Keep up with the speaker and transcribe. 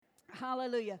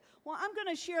Hallelujah. Well, I'm going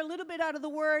to share a little bit out of the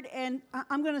Word, and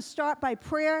I'm going to start by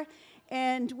prayer,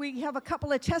 and we have a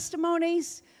couple of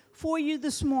testimonies for you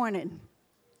this morning.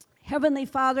 Heavenly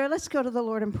Father, let's go to the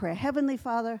Lord in prayer. Heavenly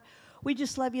Father, we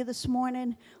just love you this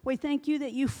morning. We thank you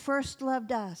that you first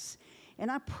loved us. And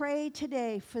I pray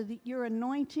today for your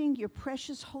anointing, your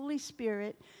precious Holy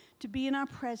Spirit, to be in our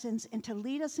presence and to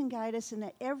lead us and guide us, and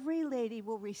that every lady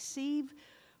will receive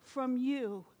from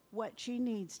you what she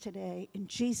needs today. In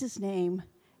Jesus' name,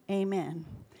 amen.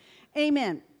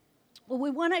 Amen. Well, we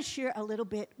want to share a little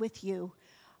bit with you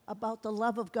about the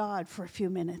love of God for a few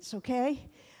minutes, okay?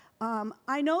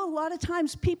 I know a lot of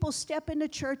times people step into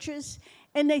churches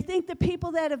and they think the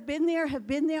people that have been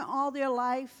there all their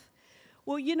life.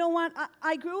 Well, you know what?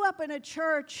 I grew up in a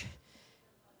church.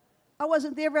 I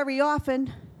wasn't there very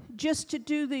often, just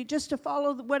to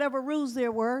follow whatever rules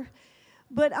there were.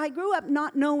 But I grew up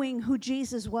not knowing who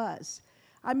Jesus was.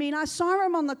 I mean, I saw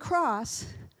him on the cross.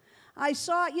 I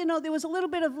saw, there was a little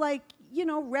bit of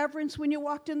reverence when you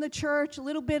walked in the church, a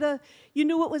little bit of, you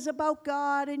knew it was about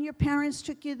God and your parents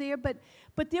took you there, but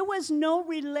there was no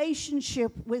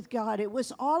relationship with God. It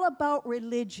was all about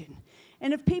religion.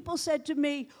 And if people said to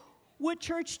me, what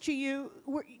church do you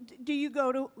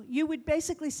go to? You would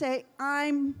basically say,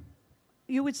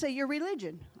 you would say your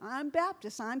religion. I'm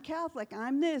Baptist, I'm Catholic,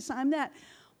 I'm this, I'm that.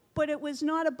 But it was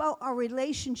not about our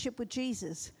relationship with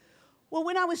Jesus. Well,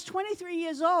 when I was 23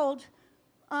 years old,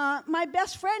 my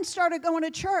best friend started going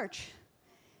to church.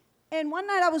 And one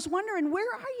night I was wondering,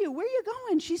 where are you? Where are you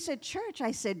going? She said, church.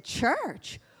 I said,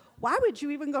 church? Why would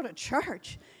you even go to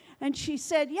church? And she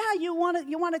said, yeah, you want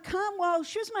to come? Well,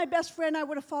 she was my best friend. I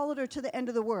would have followed her to the end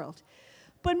of the world.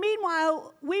 But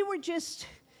meanwhile, we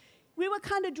were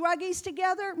kind of druggies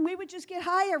together, and we would just get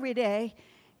high every day.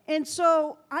 And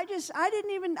so I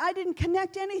didn't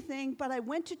connect anything, but I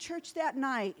went to church that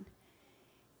night,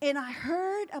 and I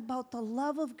heard about the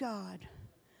love of God.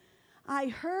 I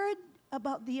heard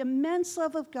about the immense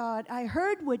love of God. I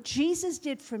heard what Jesus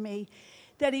did for me,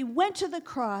 that he went to the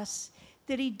cross,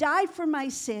 that he died for my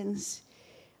sins.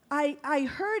 I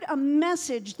heard a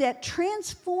message that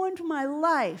transformed my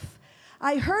life.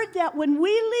 I heard that when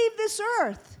we leave this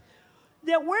earth,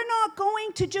 that we're not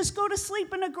going to just go to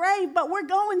sleep in a grave, but we're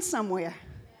going somewhere.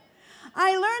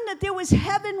 I learned that there was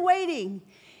heaven waiting,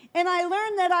 and I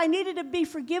learned that I needed to be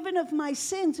forgiven of my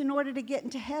sins in order to get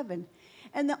into heaven.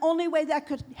 And the only way that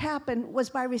could happen was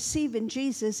by receiving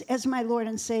Jesus as my Lord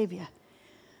and Savior.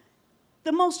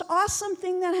 The most awesome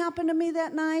thing that happened to me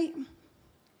that night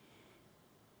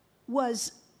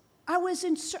was I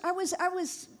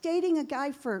was dating a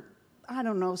guy for, I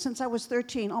don't know, since I was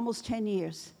 13, almost 10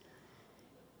 years.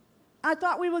 I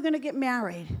thought we were going to get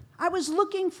married. I was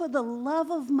looking for the love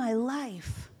of my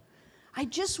life. I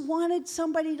just wanted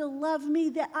somebody to love me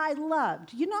that I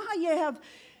loved. You know how you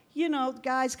have,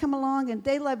 guys come along and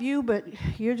they love you, but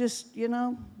you're just,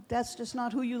 that's just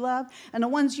not who you love. And the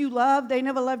ones you love, they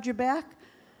never loved you back.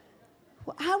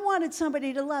 Well, I wanted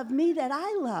somebody to love me that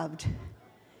I loved.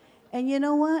 And you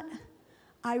know what?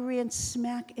 I ran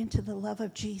smack into the love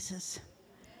of Jesus.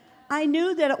 I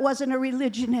knew that it wasn't a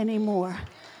religion anymore.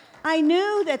 I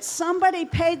knew that somebody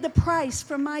paid the price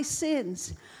for my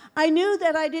sins. I knew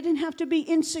that I didn't have to be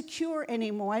insecure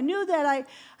anymore. I knew that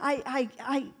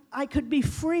I could be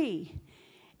free.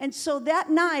 And so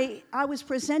that night, I was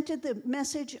presented the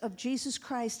message of Jesus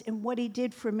Christ and what he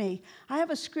did for me. I have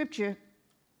a scripture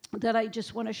that I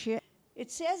just want to share.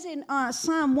 It says in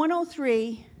Psalm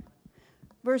 103,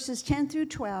 verses 10 through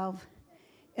 12,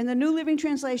 in the New Living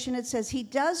Translation, it says, he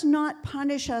does not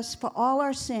punish us for all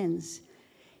our sins.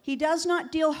 He does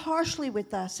not deal harshly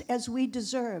with us as we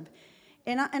deserve.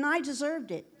 And I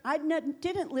deserved it. I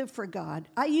didn't live for God.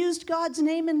 I used God's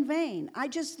name in vain. I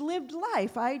just lived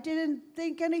life. I didn't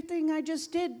think anything. I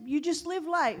just did. You just live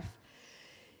life.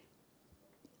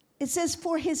 It says,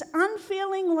 for his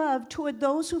unfailing love toward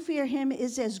those who fear him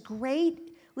is as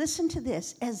great, listen to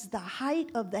this, as the height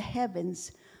of the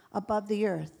heavens above the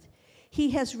earth.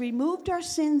 He has removed our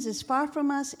sins as far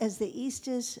from us as the east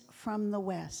is from the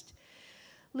west.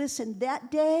 Listen,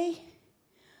 that day,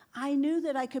 I knew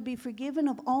that I could be forgiven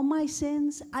of all my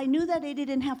sins. I knew that I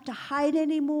didn't have to hide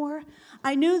anymore.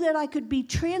 I knew that I could be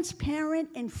transparent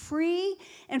and free.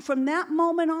 And from that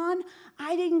moment on,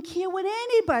 I didn't care what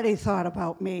anybody thought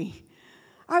about me.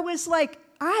 I was like,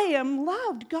 I am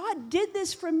loved. God did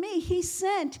this for me.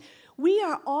 We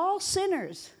are all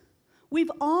sinners.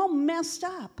 We've all messed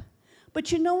up. But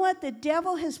you know what? The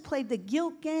devil has played the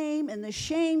guilt game and the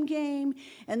shame game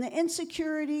and the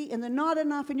insecurity and the not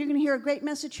enough. And you're going to hear a great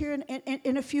message here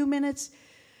in a few minutes.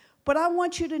 But I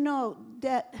want you to know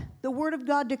that the Word of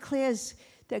God declares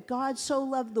that God so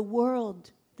loved the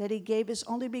world that he gave his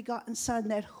only begotten Son,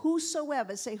 that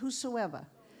whosoever, say whosoever,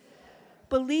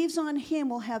 believes on him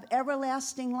will have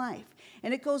everlasting life.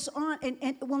 And it goes on,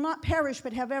 and will not perish,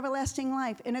 but have everlasting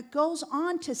life. And it goes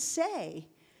on to say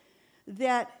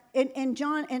that in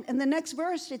John, in the next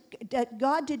verse, that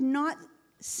God did not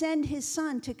send his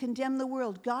Son to condemn the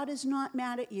world. God is not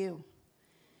mad at you.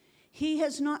 He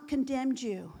has not condemned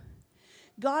you.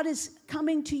 God is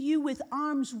coming to you with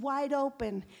arms wide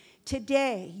open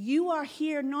today. You are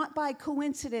here not by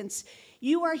coincidence.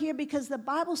 You are here because the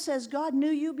Bible says God knew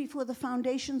you before the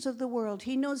foundations of the world.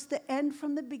 He knows the end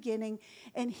from the beginning,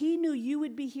 and he knew you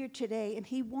would be here today, and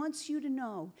he wants you to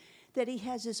know that he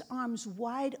has his arms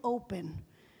wide open,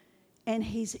 and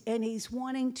he's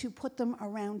wanting to put them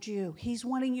around you. He's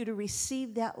wanting you to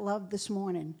receive that love this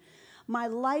morning. My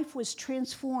life was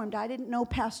transformed. I didn't know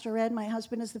Pastor Ed. My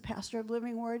husband is the pastor of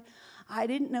Living Word. I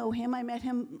didn't know him. I met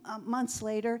him months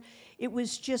later. It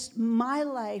was just my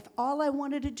life. All I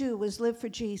wanted to do was live for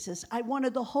Jesus. I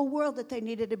wanted the whole world that they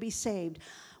needed to be saved.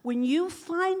 When you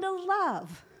find a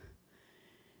love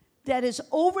that is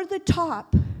over the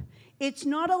top, it's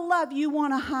not a love you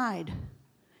want to hide,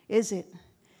 is it?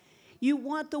 You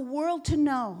want the world to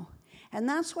know. And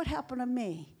that's what happened to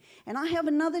me. And I have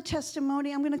another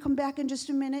testimony. I'm going to come back in just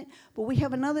a minute. But we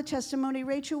have another testimony.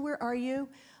 Rachel, where are you?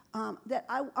 That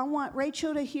I want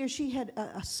Rachel to hear. She had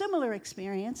a similar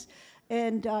experience.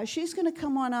 And she's going to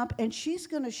come on up, and she's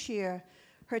going to share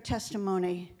her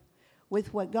testimony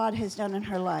with what God has done in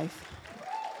her life.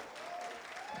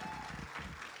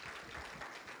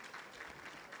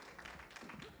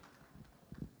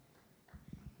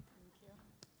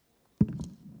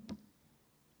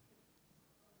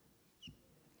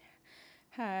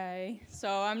 Hi. So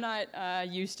I'm not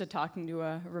used to talking to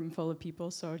a room full of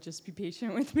people, so just be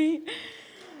patient with me.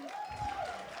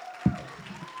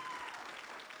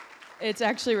 It's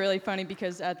actually really funny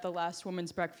because at the last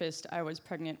women's breakfast, I was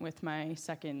pregnant with my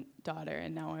second daughter,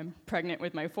 and now I'm pregnant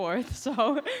with my fourth.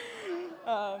 So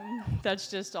that's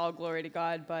just all glory to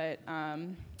God. But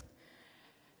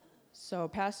so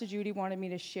Pastor Judy wanted me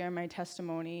to share my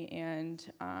testimony, and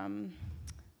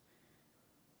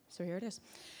so here it is.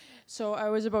 So I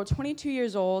was about 22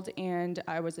 years old, and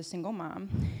I was a single mom.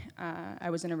 I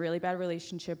was in a really bad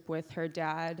relationship with her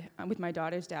dad, with my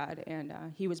daughter's dad, and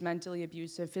he was mentally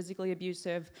abusive, physically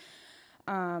abusive.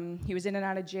 He was in and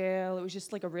out of jail. It was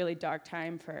just like a really dark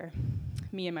time for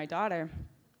me and my daughter.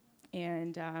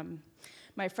 And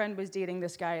my friend was dating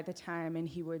this guy at the time, and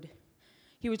he would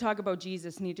talk about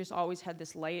Jesus, and he just always had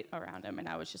this light around him, and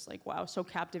I was just like, wow, so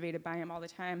captivated by him all the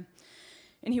time.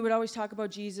 And he would always talk about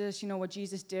Jesus, you know, what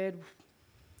Jesus did,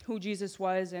 who Jesus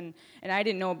was, and I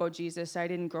didn't know about Jesus. I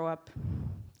grew up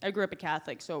a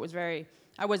Catholic, so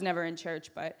I was never in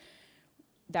church, but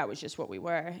that was just what we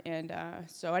were. And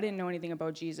so I didn't know anything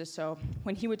about Jesus. So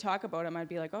when he would talk about him, I'd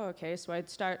be like, oh, okay. So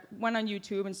went on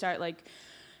YouTube and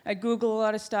I'd Google a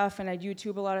lot of stuff, and I'd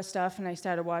YouTube a lot of stuff, and I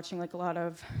started watching like a lot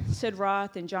of Sid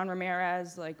Roth and John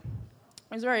Ramirez. Like,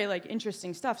 it was very like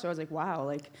interesting stuff. So I was like, wow,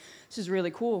 like this is really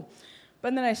cool.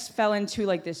 But then I fell into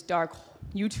like this dark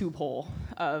YouTube hole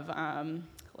of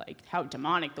like how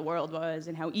demonic the world was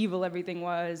and how evil everything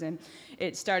was, and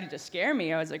it started to scare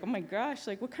me. I was like, oh my gosh,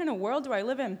 like what kind of world do I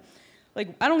live in?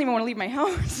 Like I don't even want to leave my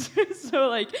house. So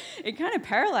like it kind of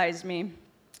paralyzed me.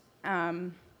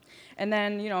 And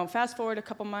then, you know, fast forward a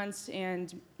couple months,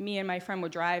 and me and my friend were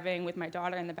driving with my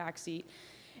daughter in the back seat,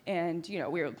 and you know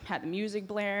we had the music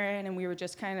blaring, and we were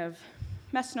just kind of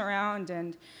messing around,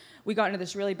 and we got into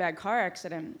this really bad car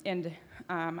accident, and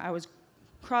I was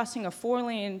crossing a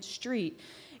 4-lane street,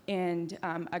 and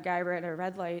a guy ran a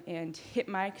red light and hit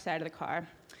my side of the car,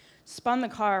 spun the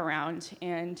car around,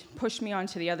 and pushed me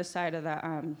onto the other side of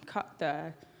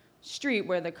the street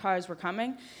where the cars were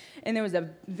coming, and there was a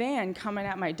van coming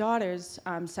at my daughter's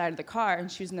side of the car,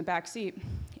 and she was in the back seat,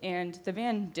 and the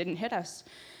van didn't hit us.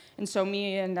 And so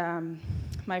me and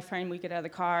my friend, we get out of the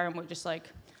car, and we're just like,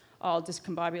 all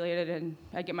discombobulated, and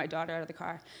I get my daughter out of the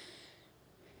car.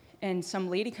 And some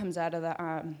lady comes out of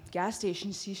the gas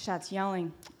station. She starts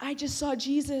yelling, I just saw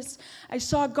Jesus. I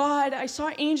saw God. I saw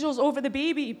angels over the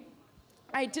baby.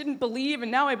 I didn't believe,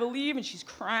 and now I believe. And she's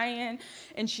crying,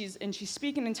 and she's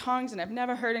speaking in tongues, and I've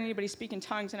never heard anybody speak in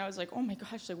tongues. And I was like, oh my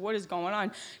gosh, like what is going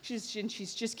on? She's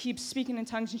just keeps speaking in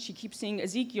tongues, and she keeps saying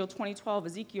Ezekiel 20:12,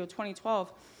 Ezekiel 20:12.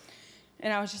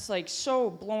 And I was just like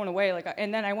so blown away.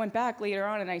 And then I went back later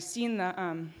on, and I seen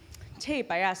the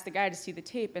tape. I asked the guy to see the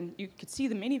tape, and you could see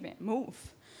the minivan move.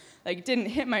 Like it didn't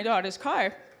hit my daughter's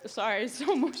car. Sorry,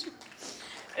 so much.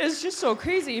 it's just so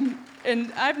crazy.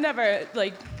 And I've never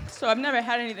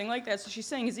had anything like that. So she's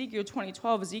saying Ezekiel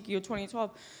 20:12.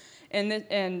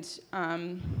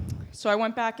 So I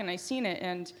went back and I seen it,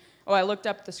 and I looked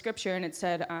up the scripture, and it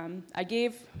said,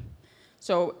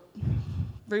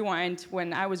 rewind,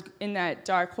 when I was in that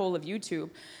dark hole of YouTube,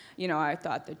 I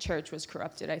thought the church was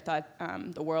corrupted. I thought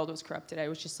the world was corrupted. I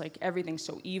was just like, everything's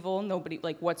so evil. Nobody,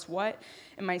 like, what's what?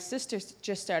 And my sister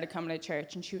just started coming to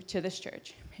church, to this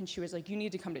church. And she was like, you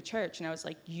need to come to church. And I was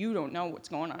like, you don't know what's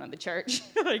going on in the church.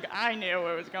 Like, I knew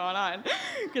what was going on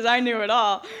because I knew it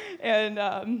all.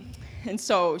 And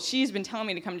so she's been telling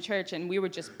me to come to church, and we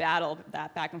would just battle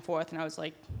that back and forth. And I was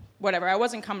like, whatever, I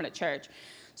wasn't coming to church.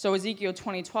 So Ezekiel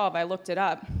 20:12, I looked it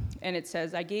up, and it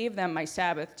says, I gave them my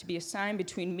Sabbath to be a sign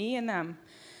between me and them,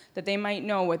 that they might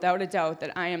know without a doubt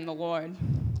that I am the Lord.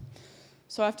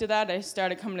 So after that, I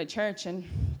started coming to church, and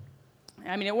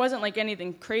it wasn't like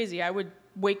anything crazy. I would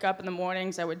wake up in the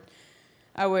mornings. I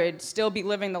would still be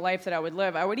living the life that I would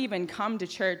live. I would even come to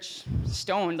church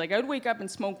stoned. Like, I would wake up and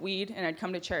smoke weed, and I'd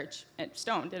come to church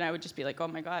stoned, and I would just be like, oh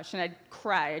my gosh, and I'd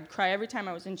cry. I'd cry every time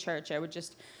I was in church. I would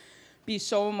just be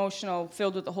so emotional,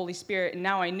 filled with the Holy Spirit, and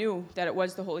now I knew that it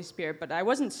was the Holy Spirit, but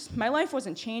my life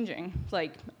wasn't changing.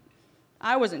 Like,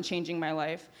 I wasn't changing my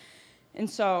life. And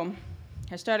so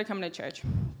I started coming to church.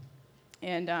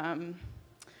 And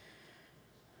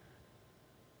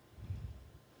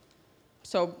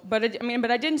but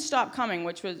I didn't stop coming,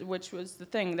 which was the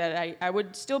thing, that I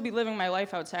would still be living my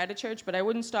life outside of church, but I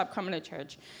wouldn't stop coming to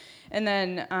church. And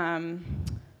then,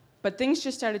 but things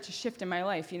just started to shift in my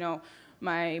life.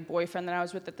 My boyfriend that I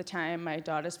was with at the time, my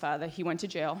daughter's father, he went to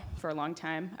jail for a long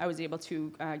time. I was able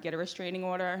to get a restraining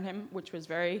order on him, which was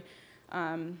very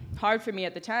hard for me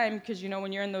at the time, because,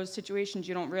 when you're in those situations,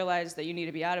 you don't realize that you need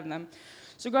to be out of them.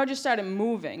 So God just started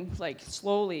moving, like,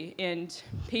 slowly and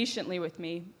patiently with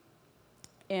me.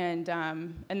 And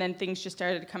then things just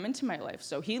started to come into my life.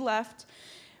 So he left,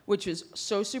 which was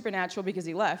so supernatural because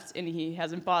he left, and he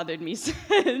hasn't bothered me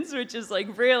since, which is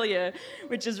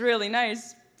really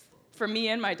nice for me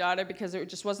and my daughter, because it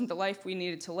just wasn't the life we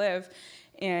needed to live.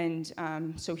 And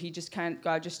so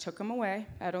God just took him away.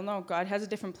 I don't know. God has a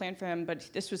different plan for him, but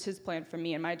this was his plan for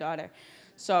me and my daughter.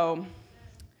 So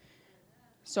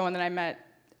and then I met,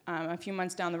 a few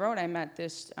months down the road, I met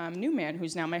this new man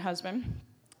who's now my husband.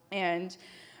 And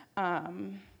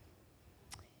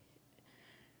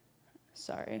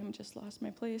sorry, I just lost my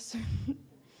place.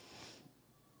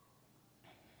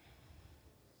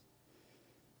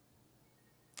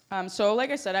 So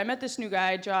like I said, I met this new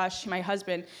guy, Josh, my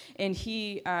husband, and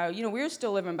he, we were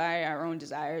still living by our own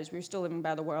desires. We were still living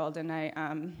by the world, and I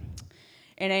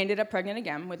ended up pregnant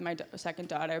again with my second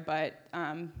daughter. But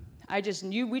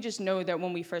we just know that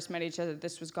when we first met each other,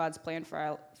 this was God's plan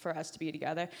for us to be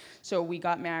together. So we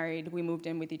got married, we moved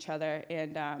in with each other,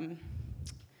 and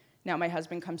now my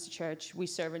husband comes to church. We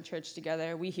serve in church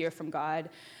together. We hear from God.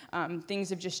 Things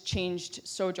have just changed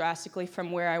so drastically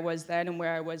from where I was then and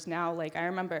where I was now. Like, I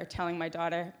remember telling my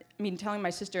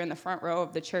sister in the front row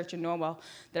of the church in Norwell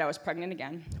that I was pregnant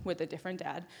again with a different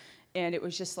dad. And it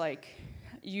was just like,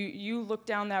 you look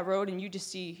down that road and you just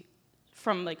see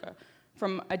from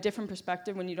a different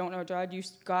perspective, when you don't know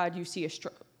God, you see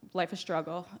life of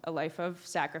struggle, a life of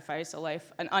sacrifice,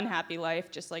 an unhappy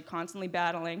life, just like constantly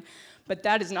battling. But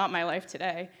that is not my life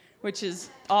today, which is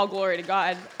all glory to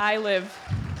God. I'm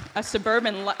a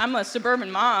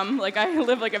suburban mom. Like, I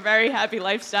live like a very happy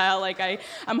lifestyle. Like,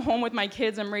 I'm home with my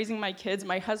kids, I'm raising my kids,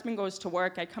 my husband goes to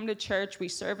work, I come to church, we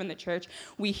serve in the church,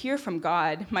 we hear from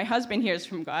God. My husband hears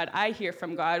from God, I hear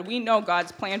from God. We know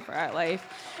God's plan for our life.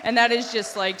 And that is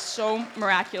just like so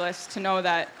miraculous to know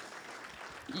that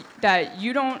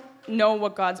you don't know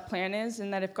what God's plan is,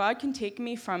 and that if God can take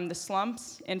me from the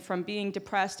slumps and from being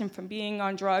depressed and from being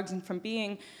on drugs and from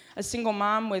being a single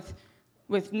mom with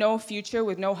no future,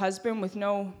 with no husband, with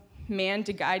no man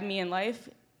to guide me in life,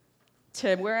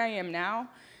 to where I am now,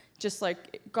 just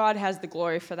like God has the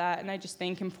glory for that, and I just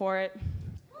thank him for it.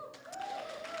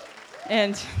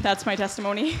 And that's my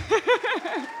testimony.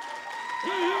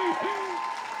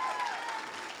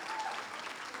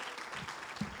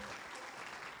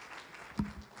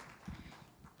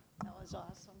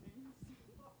 Awesome.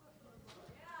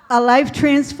 A life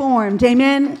transformed,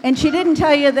 amen. And she didn't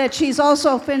tell you that she's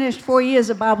also finished 4 years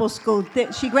of Bible school.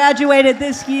 She graduated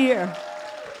this year.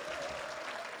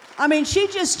 She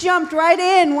just jumped right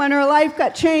in when her life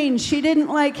got changed. She didn't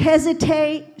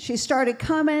hesitate. She started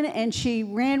coming and she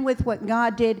ran with what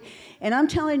God did. And I'm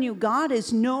telling you, God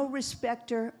is no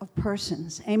respecter of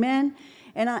persons, amen.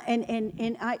 And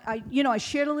I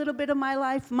shared a little bit of my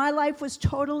life. My life was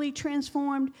totally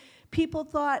transformed. People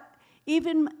thought,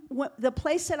 Even the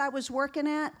place that I was working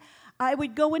at, I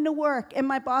would go into work, and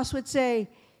my boss would say,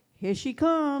 "Here she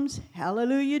comes,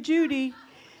 hallelujah, Judy,"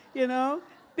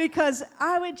 because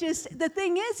I would just, the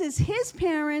thing is his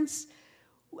parents,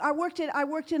 I worked in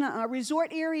a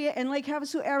resort area in Lake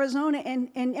Havasu, Arizona,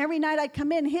 and every night I'd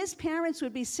come in, his parents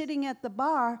would be sitting at the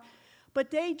bar, but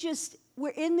they just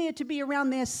were in there to be around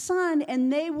their son,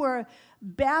 and they were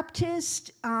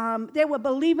Baptist. They were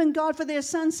believing God for their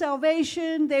son's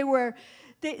salvation. They were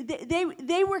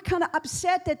kind of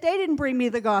upset that they didn't bring me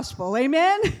the gospel.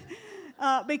 Amen.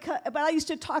 But I used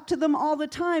to talk to them all the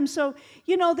time. So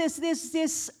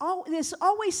there's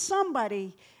always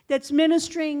somebody that's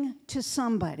ministering to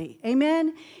somebody.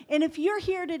 Amen? And if you're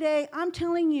here today, I'm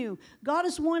telling you, God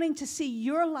is wanting to see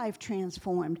your life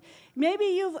transformed.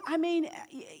 Maybe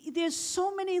there's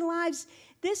so many lives.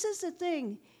 This is the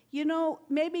thing.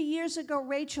 Maybe years ago,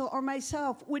 Rachel or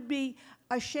myself would be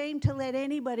ashamed to let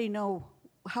anybody know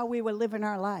how we were living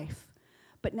our life.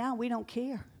 But now we don't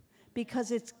care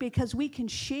because we can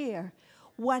share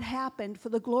what happened for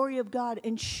the glory of God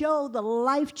and show the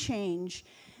life change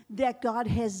that God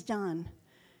has done.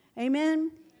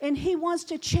 Amen? And He wants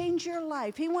to change your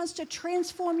life. He wants to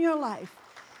transform your life.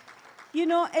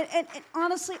 And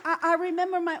honestly, I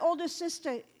remember my older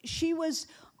sister. She was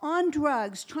on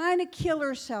drugs, trying to kill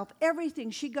herself, everything.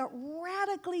 She got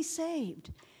radically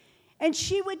saved. And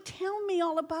she would tell me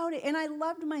all about it. And I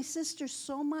loved my sister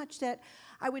so much that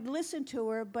I would listen to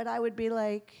her, but I would be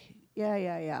like,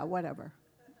 yeah, whatever.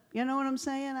 You know what I'm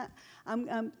saying?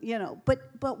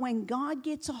 But when God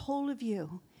gets a hold of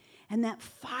you and that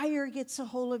fire gets a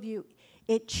hold of you,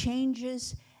 it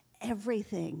changes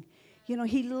everything.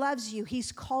 He loves you.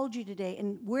 He's called you today.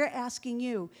 And we're asking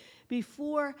you,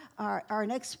 before our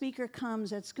next speaker comes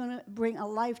that's going to bring a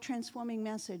life-transforming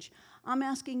message, I'm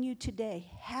asking you today,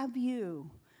 have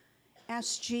you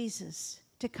asked Jesus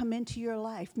to come into your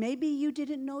life? Maybe you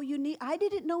didn't know I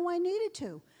didn't know I needed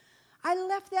to. I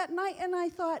left that night and I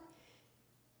thought,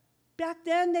 back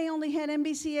then they only had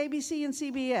NBC, ABC, and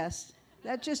CBS.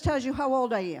 That just tells you how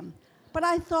old I am. But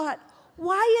I thought,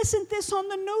 why isn't this on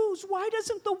the news? Why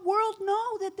doesn't the world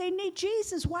know that they need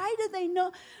Jesus? Why do they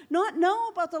not know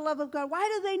about the love of God? Why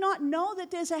do they not know that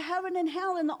there's a heaven and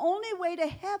hell? And the only way to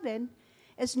heaven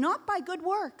is not by good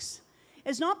works.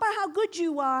 It's not by how good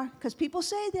you are, because people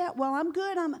say that. Well, I'm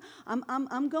good.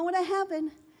 I'm going to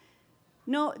heaven.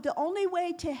 No, the only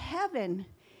way to heaven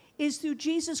is through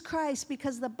Jesus Christ,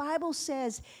 because the Bible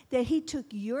says that He took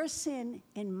your sin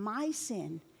and my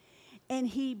sin, and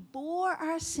He bore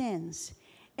our sins,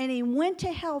 and He went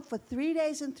to hell for 3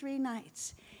 days and 3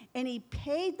 nights, and He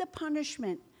paid the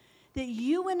punishment that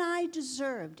you and I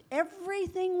deserved.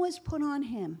 Everything was put on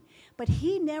Him, but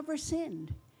He never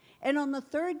sinned. And on the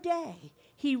 3rd day,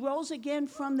 He rose again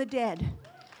from the dead.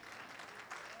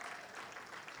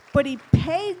 But He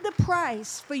paid the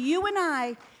price for you and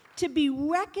I to be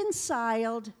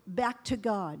reconciled back to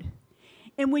God.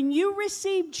 And when you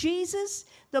receive Jesus,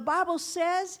 the Bible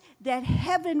says that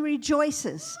heaven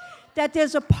rejoices, that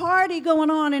there's a party going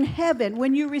on in heaven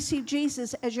when you receive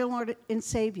Jesus as your Lord and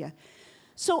Savior.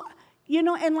 So,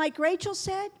 and like Rachel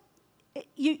said,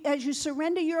 as you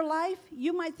surrender your life,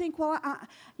 you might think, well,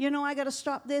 I got to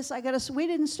stop this. We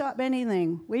didn't stop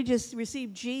anything. We just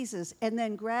received Jesus. And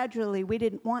then gradually we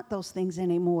didn't want those things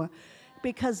anymore,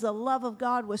 because the love of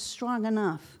God was strong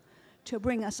enough to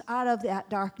bring us out of that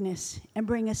darkness and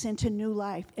bring us into new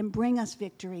life and bring us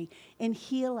victory and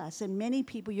heal us. And many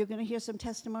people, you're going to hear some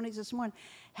testimonies this morning,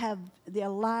 their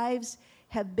lives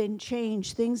have been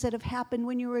changed. Things that have happened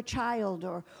when you were a child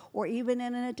or even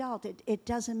in an adult. It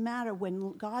doesn't matter.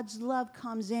 When God's love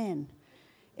comes in,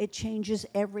 it changes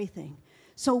everything.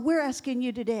 So we're asking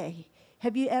you today,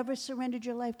 have you ever surrendered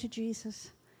your life to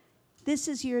Jesus? This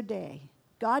is your day.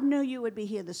 God knew you would be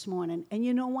here this morning. And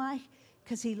you know why?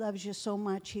 Because He loves you so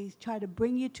much. He tried to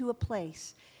bring you to a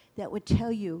place that would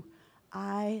tell you,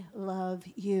 I love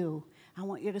you. I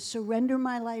want you to surrender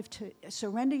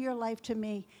your life to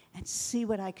me and see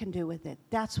what I can do with it.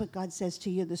 That's what God says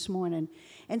to you this morning.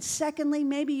 And secondly,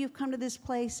 maybe you've come to this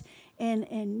place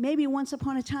and maybe once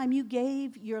upon a time you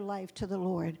gave your life to the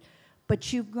Lord,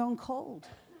 but you've grown cold.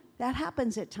 That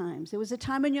happens at times. There was a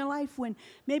time in your life when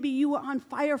maybe you were on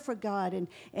fire for God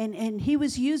and He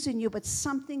was using you, but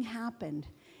something happened.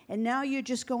 And now you're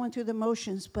just going through the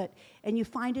motions, and you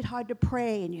find it hard to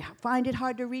pray, and you find it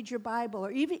hard to read your Bible,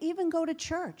 or even go to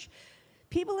church.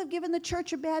 People have given the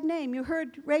church a bad name. You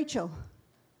heard Rachel.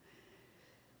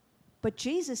 But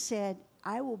Jesus said,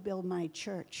 I will build my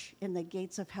church, and the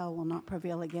gates of hell will not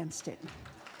prevail against it.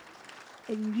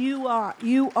 And you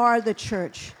are the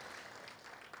church.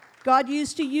 God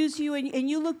used to use you, and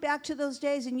you look back to those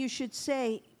days, and you should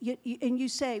say, you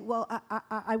say, well,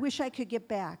 I wish I could get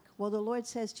back. Well, the Lord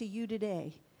says to you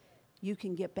today, you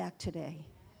can get back today.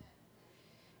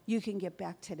 You can get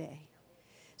back today.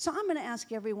 So I'm going to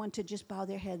ask everyone to just bow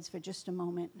their heads for just a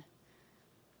moment.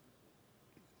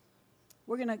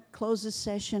 We're going to close this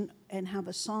session and have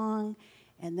a song,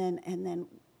 and then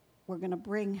we're going to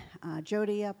bring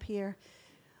Jody up here.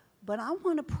 But I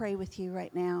want to pray with you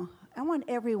right now. I want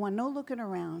everyone, no looking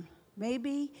around.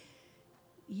 Maybe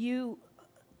you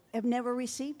have never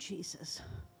received Jesus,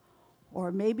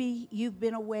 or maybe you've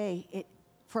been away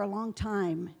for a long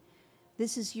time.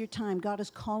 This is your time. God is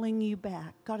calling you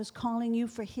back. God is calling you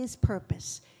for his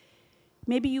purpose.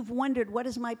 Maybe you've wondered, what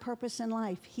is my purpose in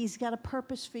life? He's got a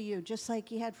purpose for you, just like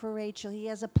he had for Rachel. He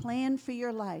has a plan for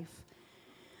your life.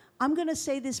 I'm going to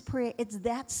say this prayer. It's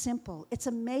that simple. It's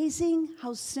amazing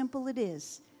how simple it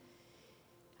is.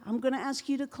 I'm going to ask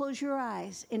you to close your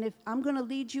eyes, and if I'm going to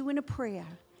lead you in a prayer,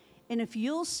 and if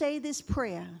you'll say this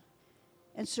prayer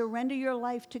and surrender your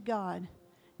life to God,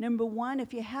 number one,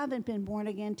 if you haven't been born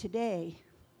again, today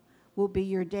will be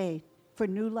your day for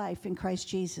new life in Christ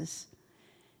Jesus.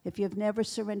 If you've never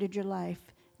surrendered your life.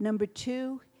 Number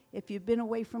two, if you've been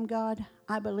away from God,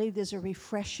 I believe there's a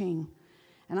refreshing.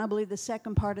 And I believe the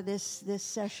second part of this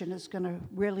session is going to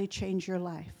really change your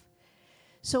life.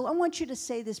 So I want you to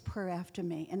say this prayer after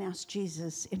me and ask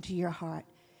Jesus into your heart.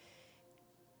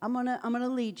 I'm gonna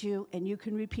lead you, and you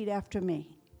can repeat after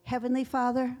me. Heavenly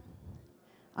Father,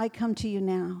 I come to you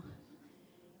now,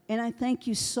 and I thank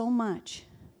you so much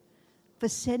for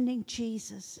sending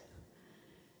Jesus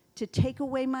to take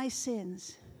away my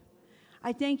sins.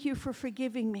 I thank you for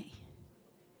forgiving me.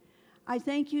 I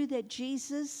thank you that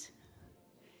Jesus,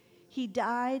 he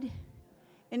died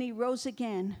and he rose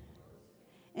again.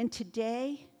 And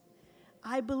today,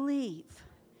 I believe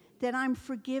that I'm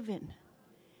forgiven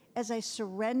as I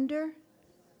surrender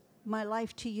my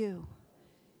life to you.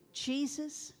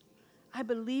 Jesus, I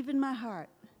believe in my heart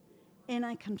and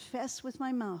I confess with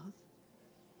my mouth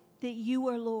that you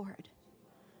are Lord.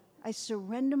 I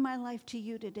surrender my life to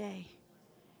you today,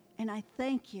 and I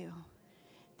thank you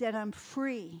that I'm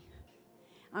free,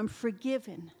 I'm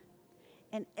forgiven,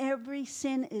 and every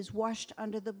sin is washed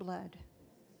under the blood.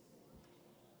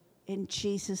 In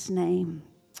Jesus' name.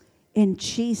 In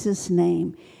Jesus'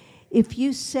 name. If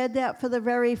you said that for the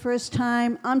very first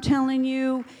time, I'm telling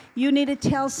you, you need to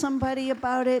tell somebody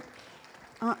about it.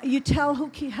 You tell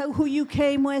who you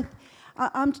came with.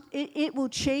 It will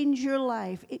change your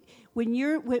life. When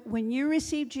you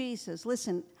receive Jesus,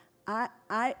 listen,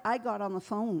 I got on the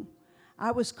phone.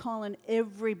 I was calling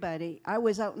everybody. I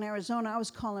was out in Arizona. I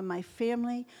was calling my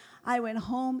family. I went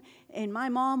home, and my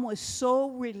mom was so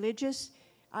religious.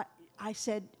 I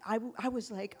said, I was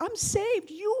like, I'm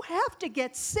saved. You have to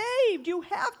get saved. You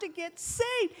have to get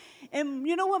saved. And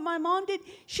you know what my mom did?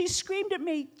 She screamed at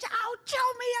me, "Oh,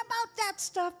 tell me about that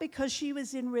stuff," because she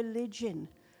was in religion.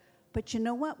 But you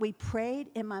know what? We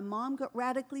prayed, and my mom got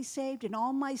radically saved, and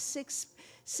all my 6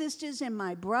 sisters and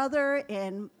my brother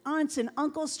and aunts and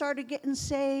uncles started getting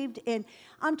saved. And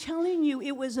I'm telling you,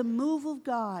 it was a move of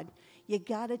God. You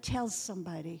got to tell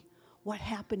somebody what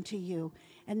happened to you.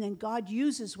 And then God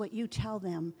uses what you tell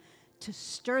them to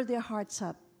stir their hearts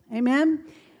up. Amen?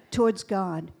 Towards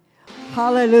God.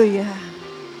 Hallelujah.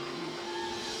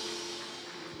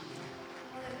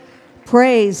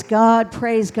 Praise God,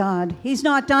 praise God. He's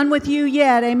not done with you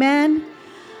yet, amen?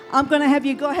 I'm going to have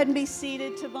you go ahead and be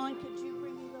seated. Tavon, could you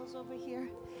bring me those over here?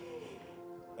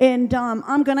 And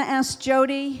I'm going to ask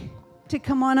Jody to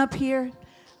come on up here.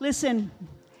 Listen,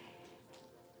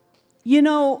 you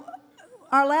know,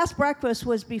 our last breakfast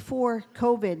was before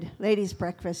COVID, ladies'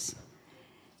 breakfast.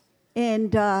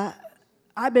 And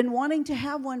I've been wanting to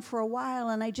have one for a while,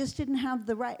 and I just didn't have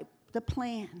the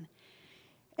plan.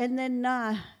 And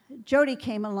then Jody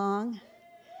came along.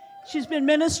 She's been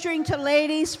ministering to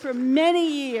ladies for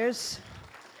many years.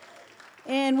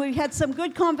 And we had some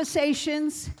good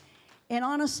conversations. And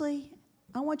honestly,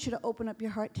 I want you to open up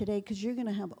your heart today, because you're going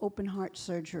to have open heart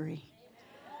surgery.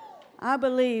 I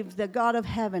believe the God of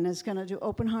heaven is going to do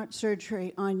open heart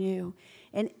surgery on you.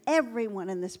 And everyone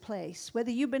in this place,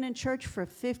 whether you've been in church for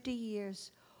 50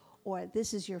 years or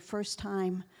this is your first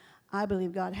time, I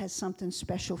believe God has something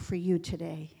special for you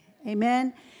today.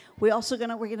 Amen. We're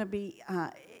going to be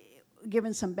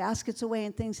giving some baskets away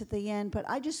and things at the end, but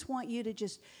I just want you to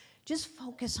just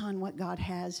focus on what God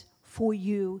has for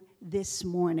you this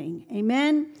morning.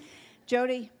 Amen.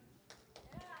 Jody.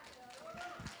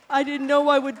 I didn't know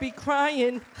I would be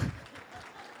crying,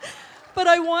 but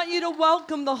I want you to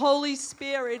welcome the Holy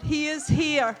Spirit. He is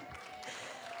here.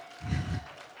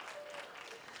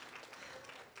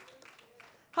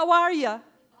 How are you?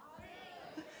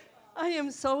 I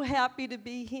am so happy to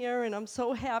be here, and I'm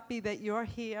so happy that you're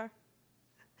here.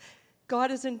 God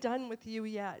isn't done with you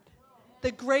yet. The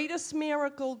greatest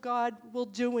miracle God will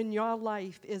do in your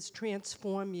life is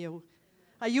transform you.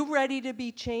 Are you ready to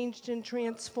be changed and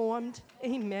transformed?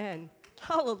 Amen.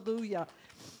 Hallelujah.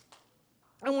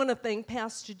 I want to thank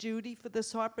Pastor Judy for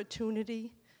this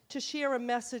opportunity to share a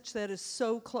message that is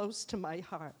so close to my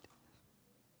heart.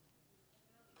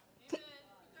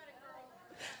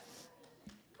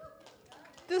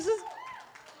 This is...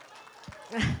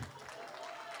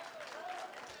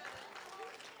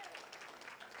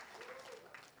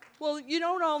 Well, you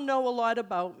don't all know a lot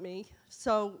about me,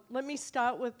 so let me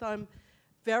start with I'm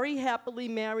very happily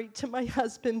married to my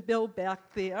husband, Bill,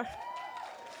 back there.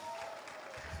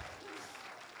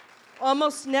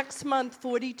 Almost next month,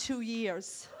 42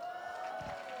 years.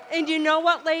 And you know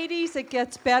what, ladies? It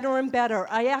gets better and better.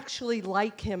 I actually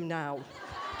like him now.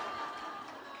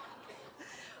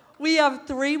 We have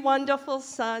 3 wonderful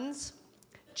sons.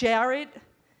 Jared,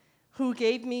 who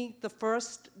gave me the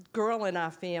first girl in our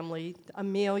family,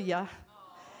 Amelia.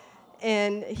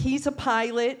 And he's a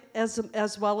pilot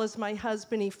as well as my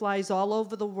husband. He flies all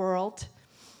over the world.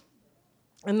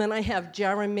 And then I have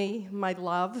Jeremy, my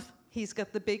love. He's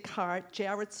got the big heart.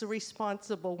 Jared's the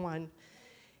responsible one.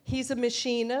 He's a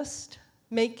machinist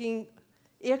making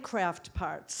aircraft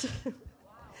parts.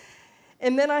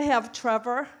 And then I have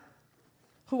Trevor,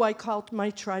 who I called my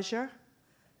treasure.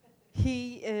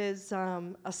 He is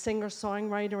a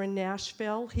singer-songwriter in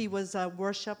Nashville. He was a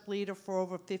worship leader for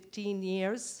over 15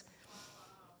 years.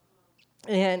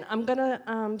 And I'm going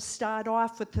to start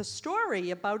off with a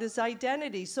story about his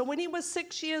identity. So when he was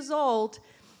 6 years old,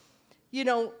 you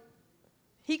know,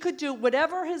 he could do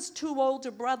whatever his 2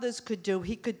 older brothers could do,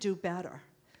 he could do better.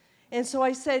 And so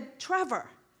I said, Trevor,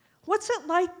 what's it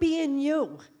like being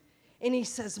you? And he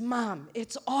says, Mom,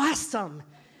 it's awesome.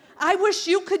 I wish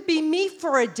you could be me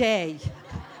for a day.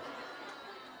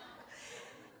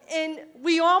 And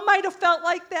we all might have felt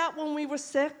like that when we were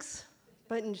 6,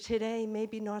 but today,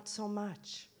 maybe not so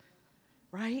much,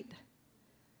 right?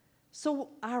 So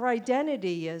our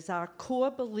identity is our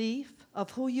core belief of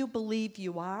who you believe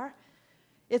you are.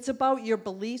 It's about your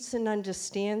beliefs and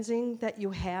understanding that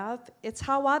you have. It's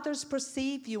how others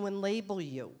perceive you and label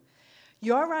you.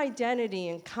 Your identity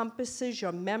encompasses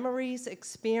your memories,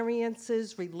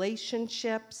 experiences,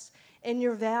 relationships, and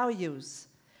your values.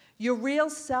 Your real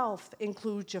self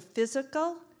includes your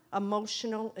physical,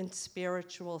 emotional, and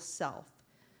spiritual self.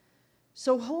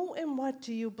 So who and what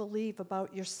do you believe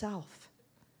about yourself?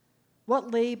 What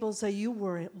labels are you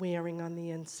wearing on the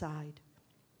inside?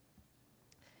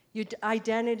 Your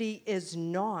identity is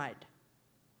not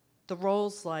the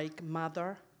roles like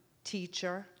mother,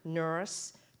 teacher,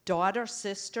 nurse, daughter,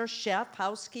 sister, chef,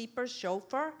 housekeeper,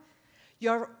 chauffeur.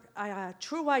 Your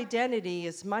true identity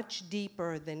is much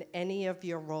deeper than any of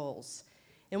your roles.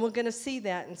 And we're going to see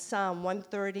that in Psalm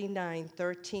 139,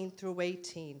 13 through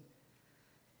 18.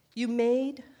 You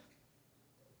made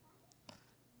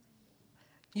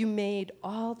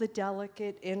all the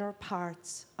delicate inner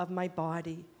parts of my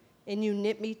body, and you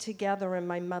knit me together in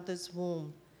my mother's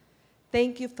womb.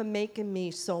 Thank you for making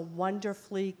me so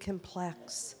wonderfully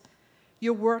complex.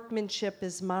 Your workmanship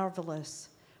is marvelous.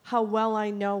 How well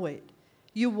I know it.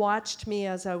 You watched me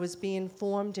as I was being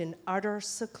formed in utter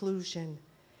seclusion.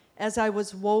 As I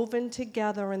was woven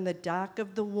together in the dark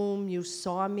of the womb, you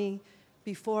saw me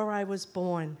before I was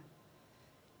born.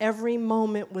 Every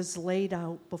moment was laid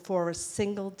out before a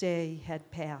single day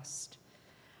had passed.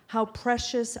 How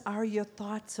precious are your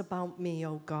thoughts about me,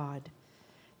 O God.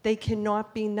 They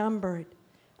cannot be numbered.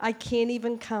 I can't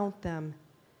even count them.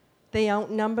 They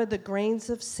outnumber the grains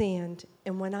of sand,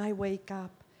 and when I wake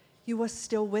up, you are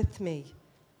still with me.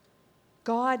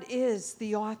 God is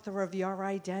the author of your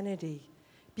identity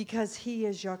because he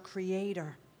is your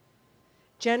creator.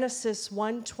 Genesis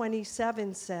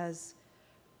 1:27 says,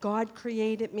 God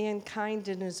created mankind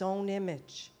in his own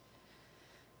image.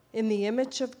 In the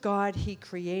image of God, he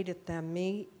created them.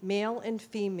 Male and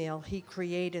female, he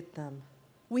created them.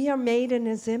 We are made in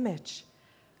his image.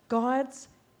 God's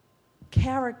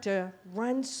character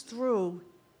runs through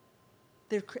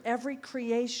every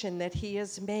creation that he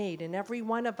has made, and every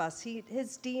one of us.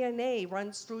 His DNA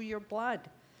runs through your blood.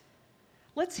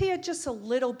 Let's hear just a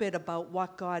little bit about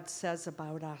what God says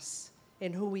about us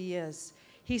and who he is.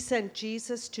 He sent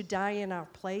Jesus to die in our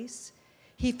place.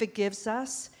 He forgives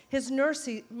us. His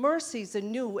mercies are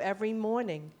new every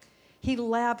morning. He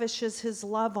lavishes his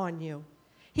love on you.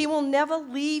 He will never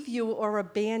leave you or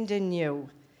abandon you.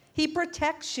 He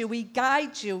protects you. He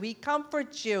guides you. He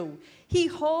comforts you. He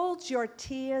holds your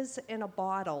tears in a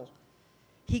bottle.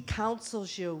 He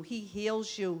counsels you. He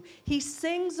heals you. He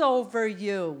sings over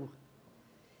you.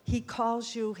 He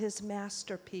calls you his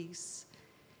masterpiece.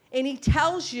 And he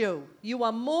tells you, you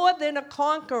are more than a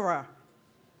conqueror.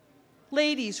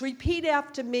 Ladies, repeat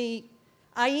after me.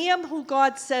 I am who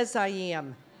God says I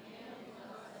am.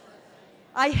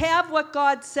 I have what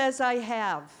God says I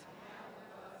have.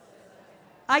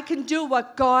 I can do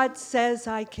what God says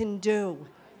I can do.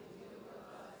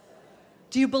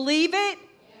 Do you believe it?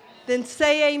 Then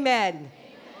say amen.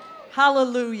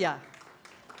 Hallelujah.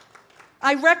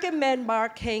 I recommend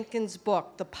Mark Hankins'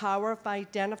 book, The Power of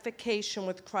Identification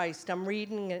with Christ. I'm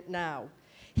reading it now.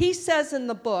 He says in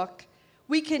the book,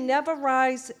 we can never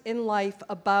rise in life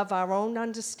above our own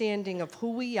understanding of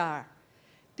who we are.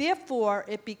 Therefore,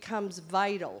 it becomes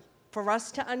vital for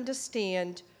us to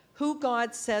understand who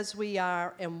God says we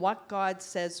are and what God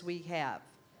says we have.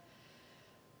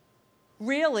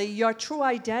 Really, your true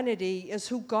identity is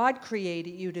who God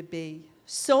created you to be.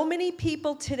 So many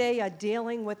people today are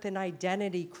dealing with an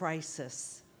identity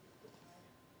crisis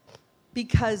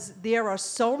because there are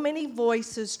so many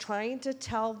voices trying to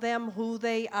tell them who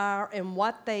they are and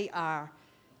what they are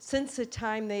since the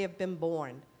time they have been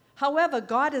born. However,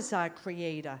 God is our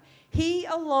creator. He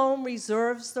alone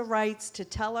reserves the rights to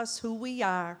tell us who we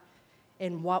are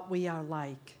and what we are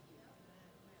like.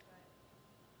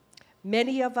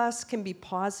 Many of us can be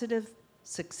positive,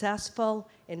 successful,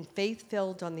 and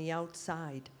faith-filled on the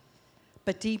outside,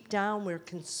 but deep down we're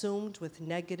consumed with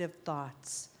negative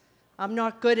thoughts. I'm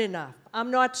not good enough. I'm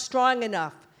not strong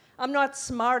enough. I'm not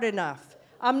smart enough.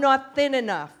 I'm not thin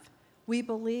enough. We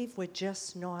believe we're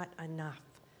just not enough.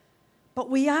 But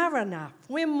we are enough.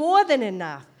 We're more than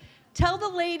enough. Tell the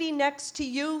lady next to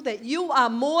you that you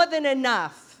are more than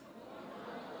enough.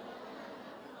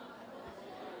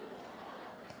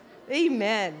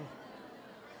 Amen.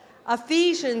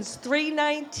 Ephesians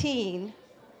 3:19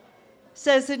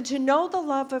 says, and to know the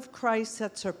love of Christ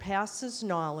that surpasses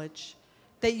knowledge,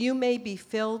 that you may be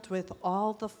filled with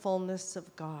all the fullness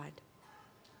of God.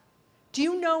 Do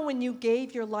you know when you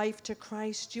gave your life to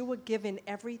Christ, you were given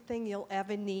everything you'll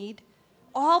ever need?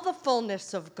 All the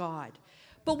fullness of God.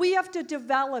 But we have to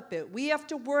develop it. We have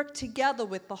to work together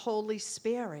with the Holy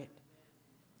Spirit.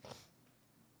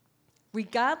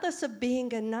 Regardless of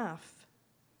being enough,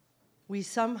 we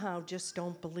somehow just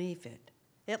don't believe it,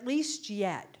 at least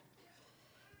yet.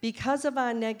 Because of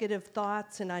our negative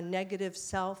thoughts and our negative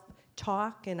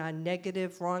self-talk and our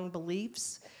negative wrong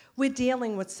beliefs, we're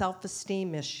dealing with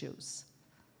self-esteem issues.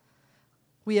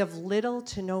 We have little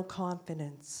to no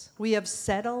confidence. We have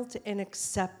settled and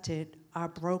accepted our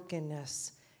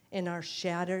brokenness and our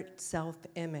shattered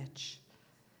self-image.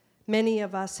 Many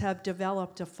of us have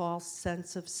developed a false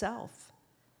sense of self,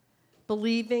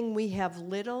 believing we have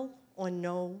little or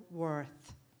no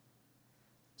worth.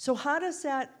 So how does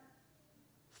that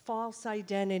false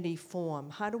identity form?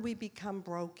 How do we become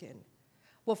broken?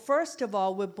 Well, first of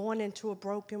all, we're born into a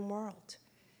broken world.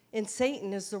 And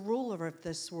Satan is the ruler of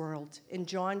this world in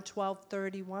John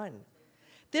 12:31.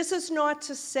 This is not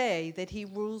to say that he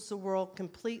rules the world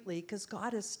completely, because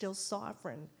God is still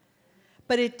sovereign.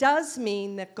 But it does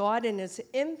mean that God, in his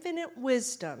infinite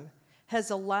wisdom,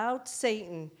 has allowed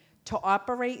Satan to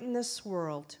operate in this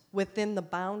world within the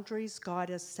boundaries God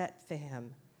has set for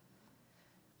him.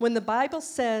 When the Bible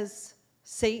says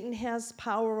Satan has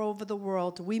power over the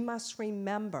world, we must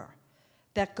remember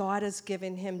that God has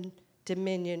given him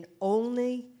dominion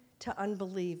only to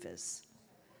unbelievers.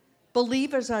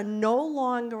 Believers are no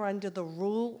longer under the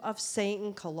rule of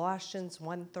Satan, Colossians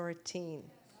 1:13.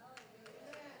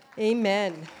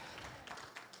 Amen.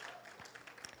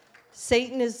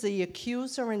 Satan is the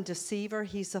accuser and deceiver.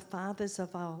 He's the father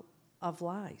of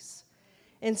lies.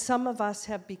 And some of us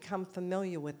have become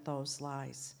familiar with those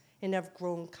lies and have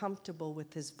grown comfortable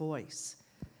with his voice,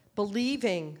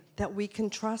 believing that we can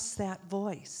trust that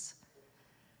voice.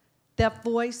 That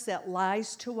voice that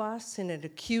lies to us and it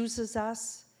accuses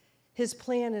us. His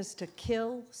plan is to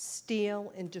kill,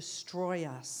 steal, and destroy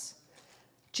us.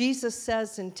 Jesus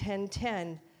says in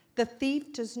 10:10, the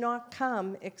thief does not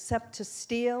come except to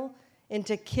steal and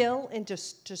to kill and to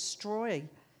destroy.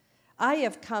 I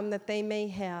have come that they may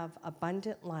have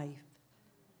abundant life.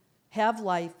 Have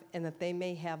life, and that they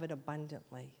may have it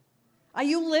abundantly. Are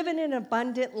you living an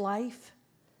abundant life?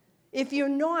 If you're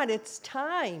not, it's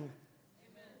time.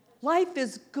 Amen. Life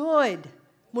is good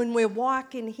when we're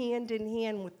walking hand in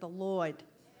hand with the Lord.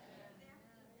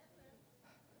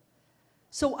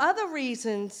 So other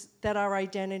reasons that our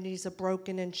identities are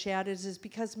broken and shattered is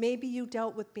because maybe you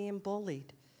dealt with being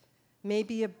bullied.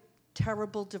 Maybe a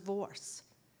terrible divorce.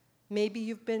 Maybe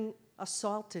you've been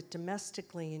assaulted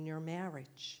domestically in your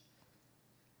marriage.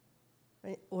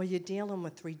 or you're dealing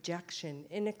with rejection,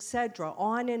 and etc.,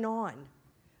 on and on.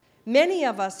 Many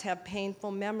of us have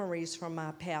painful memories from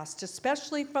our past,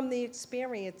 especially from the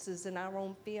experiences in our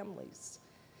own families.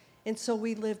 And so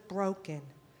we live broken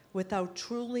without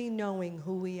truly knowing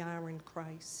who we are in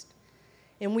Christ.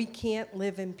 And we can't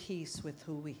live in peace with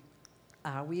who we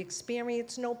are. We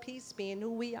experience no peace being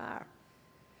who we are.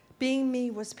 Being me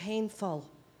was painful.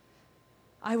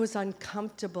 I was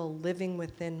uncomfortable living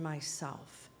within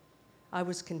myself. I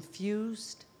was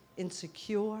confused,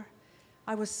 insecure.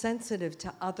 I was sensitive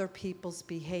to other people's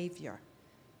behavior.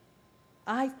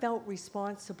 I felt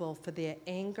responsible for their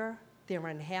anger, their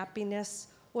unhappiness,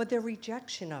 or their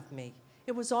rejection of me.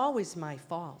 It was always my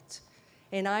fault.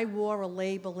 And I wore a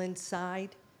label inside,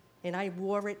 and I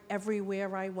wore it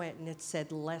everywhere I went, and it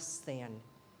said less than.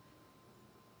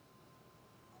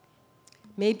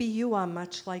 Maybe you are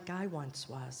much like I once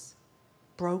was,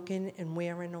 broken and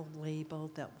wearing a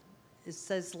label that it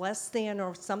says less than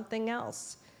or something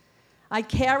else. I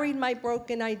carried my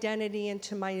broken identity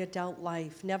into my adult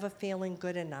life, never feeling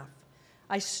good enough.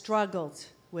 I struggled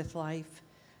with life.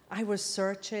 I was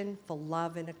searching for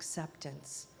love and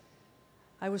acceptance.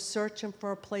 I was searching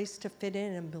for a place to fit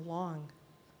in and belong.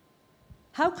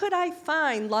 How could I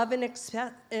find love and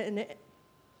acceptance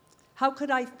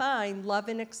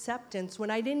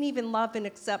when I didn't even love and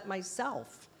accept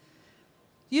myself?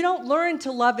 You don't learn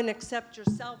to love and accept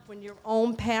yourself when your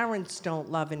own parents don't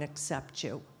love and accept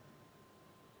you.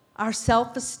 Our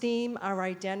self-esteem, our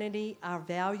identity, our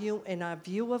value, and our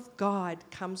view of God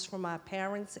comes from our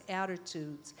parents'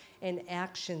 attitudes and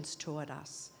actions toward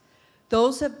us.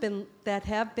 Those that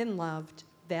have been loved,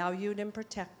 valued, and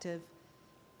protected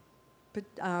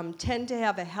tend to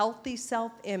have a healthy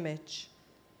self-image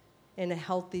and a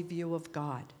healthy view of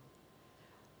God.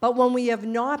 But when we have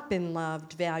not been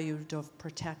loved, valued, or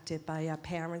protected by our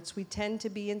parents, we tend to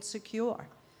be insecure.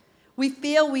 We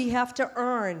feel we have to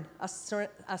earn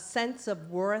a sense of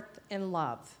worth and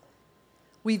love.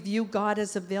 We view God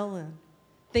as a villain,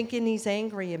 thinking he's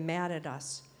angry and mad at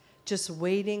us, just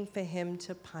waiting for him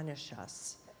to punish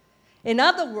us. In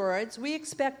other words, we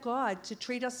expect God to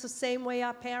treat us the same way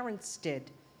our parents did.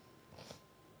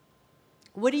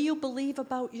 What do you believe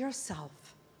about yourself?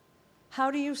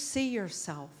 How do you see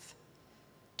yourself?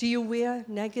 Do you wear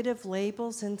negative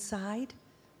labels inside?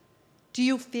 Do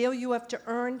you feel you have to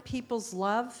earn people's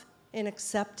love and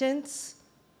acceptance?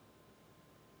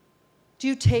 Do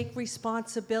you take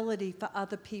responsibility for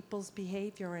other people's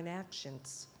behavior and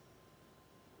actions?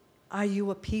 Are you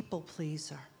a people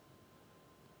pleaser?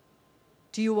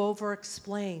 Do you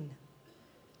over-explain?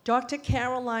 Dr.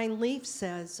 Caroline Leaf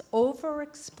says,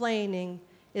 over-explaining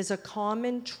is a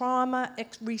common trauma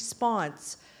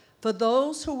response for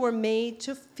those who were made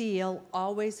to feel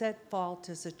always at fault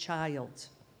as a child.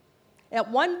 At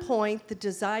one point, the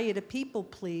desire to people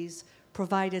please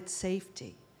provided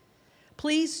safety.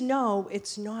 Please know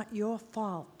it's not your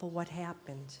fault for what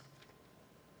happened.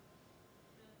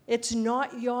 It's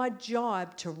not your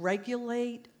job to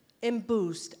regulate and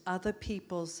boost other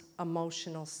people's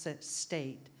emotional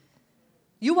state.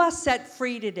 You are set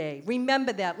free today.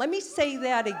 Remember that. Let me say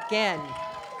that again.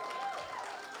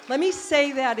 Let me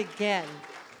say that again.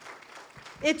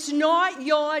 It's not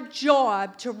your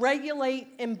job to regulate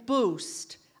and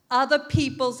boost other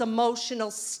people's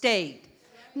emotional state.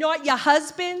 Not your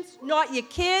husbands, not your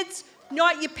kids,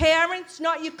 not your parents,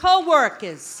 not your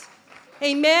co-workers.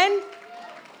 Amen?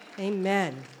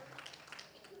 Amen.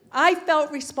 I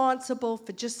felt responsible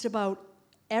for just about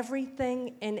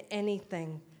everything and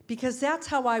anything because that's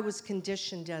how I was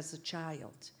conditioned as a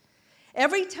child.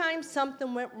 Every time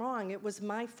something went wrong, it was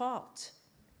my fault.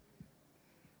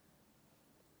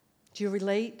 Do you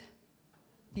relate?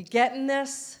 You getting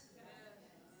this?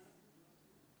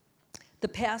 The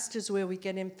past is where we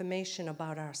get information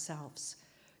about ourselves.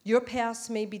 Your past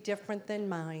may be different than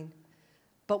mine,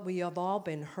 but we have all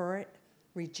been hurt,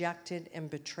 rejected, and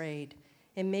betrayed.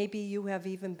 And maybe you have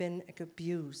even been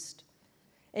abused.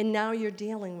 And now you're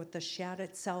dealing with a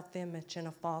shattered self-image and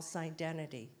a false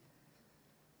identity.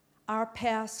 Our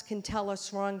past can tell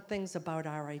us wrong things about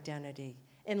our identity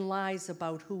and lies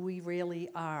about who we really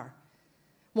are.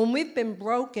 When we've been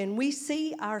broken, we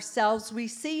see ourselves, we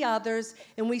see others,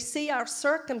 and we see our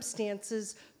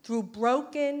circumstances through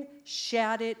broken,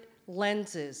 shattered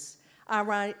lenses.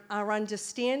 Our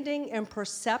understanding and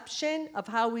perception of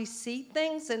how we see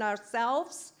things in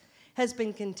ourselves has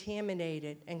been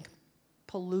contaminated and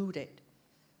polluted.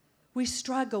 We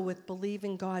struggle with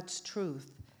believing God's truth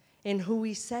in who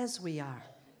he says we are.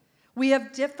 We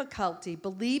have difficulty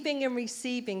believing and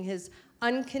receiving his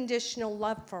unconditional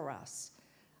love for us.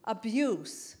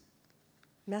 Abuse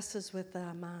messes with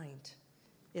our mind.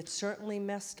 It certainly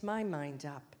messed my mind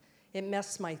up. It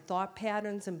messed my thought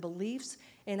patterns and beliefs,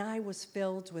 and I was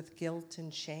filled with guilt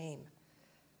and shame.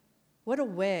 What a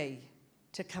way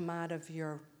to come out of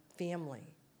your family.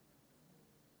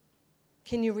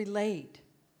 Can you relate?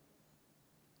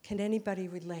 Can anybody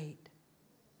relate?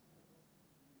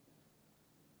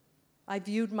 I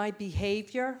viewed my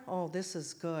behavior, oh, this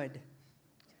is good.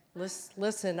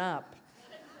 Listen up.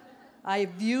 I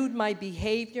viewed my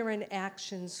behavior and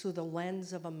actions through the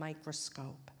lens of a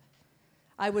microscope.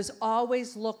 I was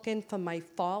always looking for my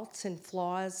faults and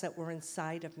flaws that were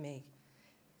inside of me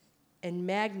and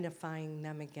magnifying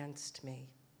them against me.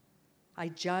 I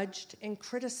judged and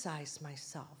criticized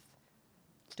myself.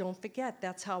 Don't forget,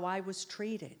 that's how I was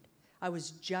treated. I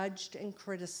was judged and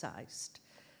criticized.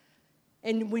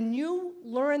 And when you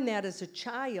learn that as a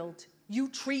child, you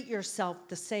treat yourself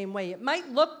the same way. It might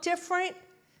look different,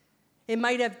 it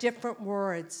might have different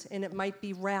words, and it might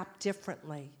be wrapped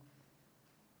differently.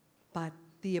 But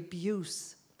the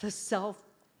abuse, the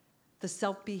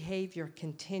self-behavior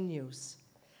continues.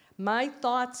 My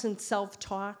thoughts and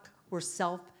self-talk were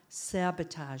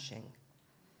self-sabotaging.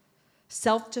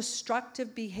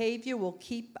 Self-destructive behavior will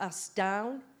keep us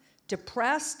down,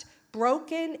 depressed,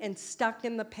 broken, and stuck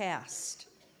in the past.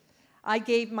 I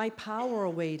gave my power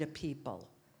away to people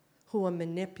who are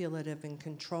manipulative and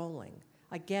controlling.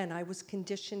 Again, I was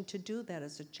conditioned to do that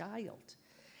as a child.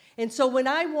 And so when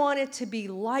I wanted to be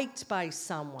liked by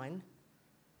someone,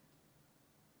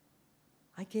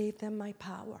 I gave them my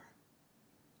power.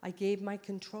 I gave my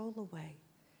control away.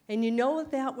 And you know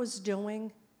what that was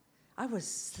doing? I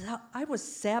was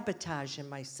sabotaging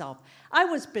myself. I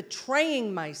was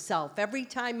betraying myself every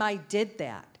time I did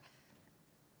that.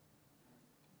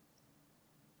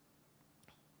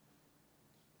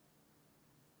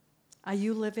 Are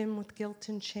you living with guilt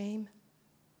and shame?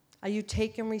 Are you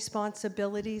taking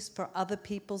responsibilities for other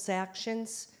people's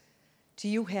actions? Do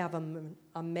you have an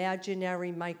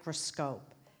imaginary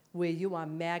microscope where you are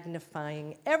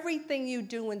magnifying everything you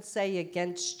do and say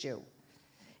against you?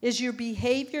 Is your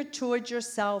behavior toward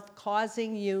yourself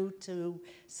causing you to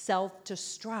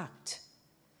self-destruct?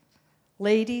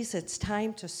 Ladies, it's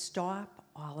time to stop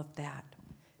all of that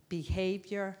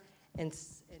behavior and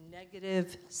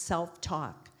negative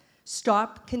self-talk.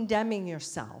 Stop condemning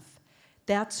yourself.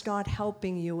 That's not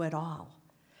helping you at all.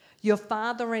 Your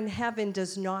Father in heaven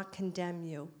does not condemn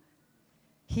you.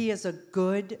 He is a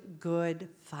good, good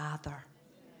Father.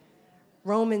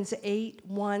 Romans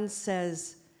 8:1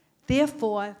 says,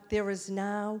 "Therefore, there is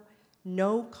now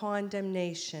no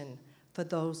condemnation for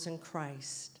those in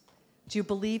Christ." Do you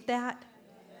believe that?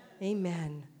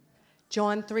 Amen.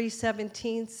 John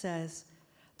 3:17 says,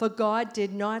 "For God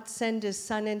did not send his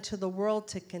Son into the world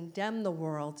to condemn the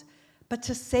world, but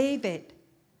to save it."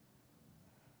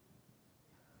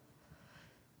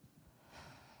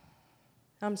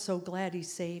 I'm so glad he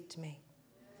saved me.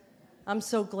 I'm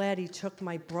so glad he took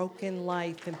my broken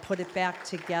life and put it back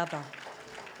together.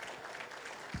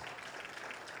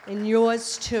 And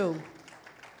yours too.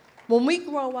 When we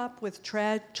grow up with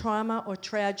trauma or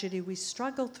tragedy, we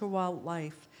struggle throughout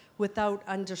life without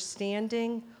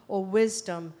understanding or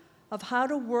wisdom of how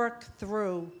to work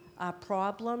through our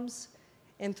problems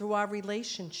and through our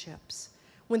relationships.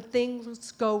 When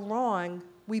things go wrong,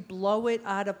 we blow it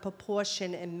out of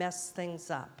proportion and mess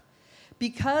things up.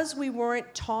 Because we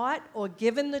weren't taught or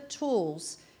given the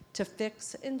tools to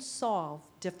fix and solve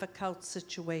difficult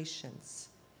situations.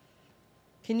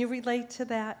 Can you relate to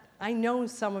that? I know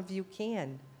some of you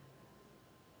can.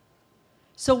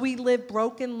 So we live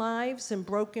broken lives and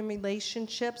broken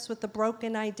relationships with a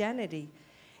broken identity.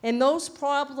 And those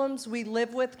problems we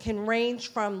live with can range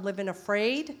from living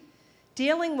afraid,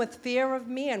 dealing with fear of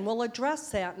man. We'll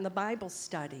address that in the Bible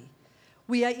study.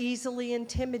 We are easily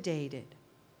intimidated.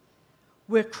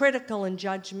 We're critical and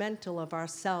judgmental of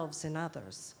ourselves and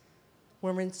others.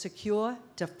 We're insecure,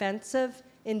 defensive,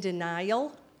 in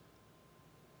denial.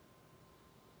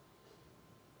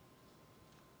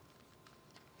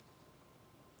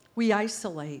 We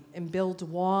isolate and build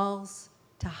walls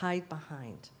to hide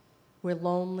behind. We're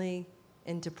lonely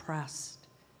and depressed.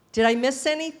 Did I miss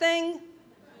anything?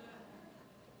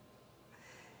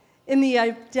 In the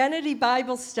Identity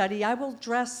Bible study, I will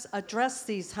address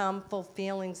these harmful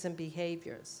feelings and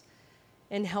behaviors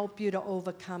and help you to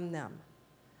overcome them.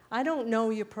 I don't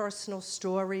know your personal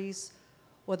stories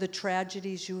or the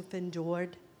tragedies you've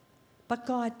endured, but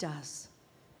God does.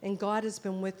 And God has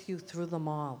been with you through them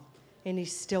all, and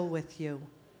he's still with you.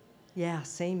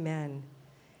 Yes, amen.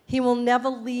 He will never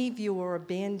leave you or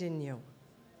abandon you.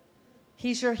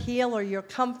 He's your healer, your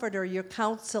comforter, your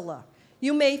counselor,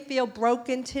 You may feel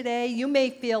broken today. You may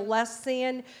feel less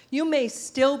than. You may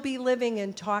still be living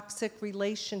in toxic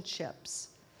relationships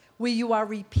where you are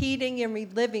repeating and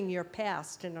reliving your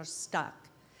past and are stuck.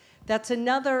 That's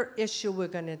another issue we're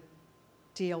going to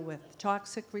deal with,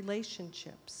 toxic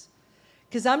relationships.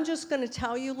 Because I'm just going to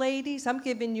tell you, ladies, I'm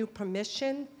giving you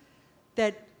permission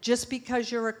that just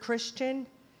because you're a Christian,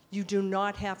 you do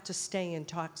not have to stay in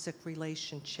toxic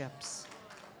relationships.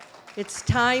 It's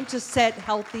time to set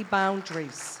healthy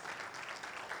boundaries.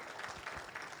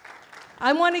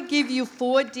 I want to give you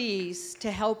 4 Ds to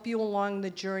help you along the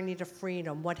journey to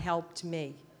freedom, what helped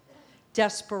me.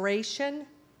 Desperation,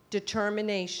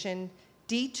 determination,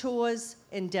 detours,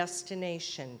 and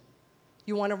destination.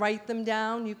 You want to write them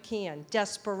down? You can.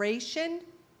 Desperation,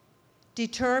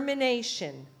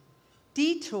 determination,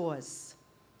 detours,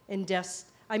 and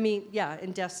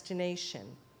destination.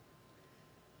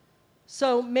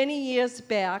 So many years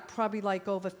back, probably like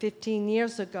over 15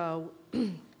 years ago,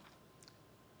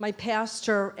 my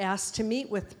pastor asked to meet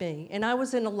with me. And I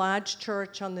was in a large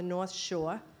church on the North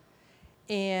Shore.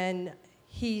 And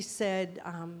he said,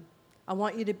 I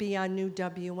want you to be our new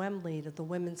WM leader, the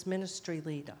women's ministry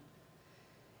leader.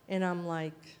 And I'm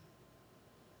like,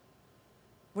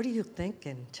 what are you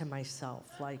thinking to myself?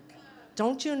 Like,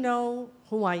 don't you know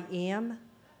who I am?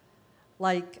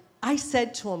 Like, I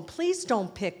said to him, please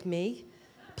don't pick me.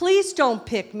 Please don't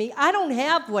pick me. I don't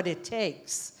have what it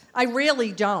takes. I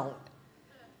really don't.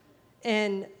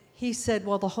 And he said,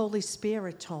 well, the Holy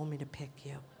Spirit told me to pick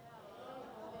you.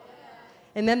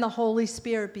 And then the Holy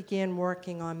Spirit began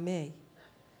working on me.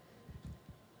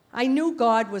 I knew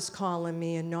God was calling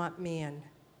me and not man.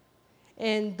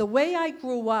 And the way I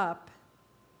grew up,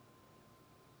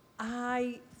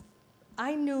 I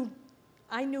knew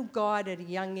God at a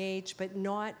young age, but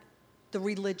not the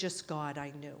religious God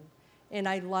I knew. And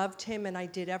I loved him, and I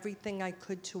did everything I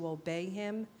could to obey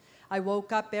him. I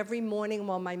woke up every morning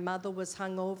while my mother was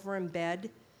hungover in bed,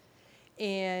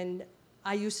 and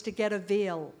I used to get a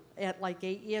veil at like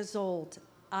 8 years old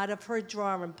out of her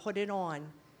drawer and put it on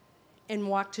and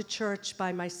walk to church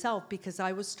by myself because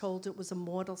I was told it was a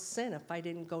mortal sin if I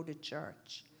didn't go to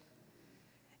church.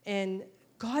 And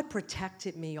God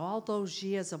protected me all those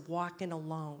years of walking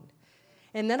alone.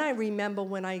 And then I remember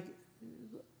when I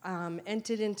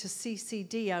entered into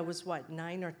CCD, I was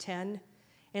 9 or 10?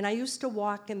 And I used to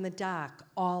walk in the dark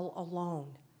all alone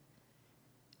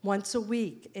once a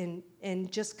week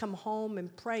and just come home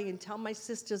and pray and tell my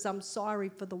sisters I'm sorry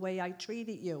for the way I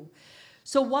treated you.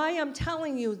 So why I'm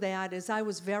telling you that is I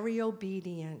was very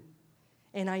obedient,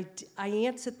 and I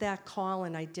answered that call,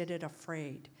 and I did it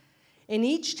afraid. And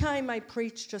each time I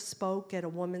preached or spoke at a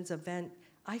women's event,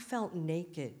 I felt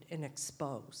naked and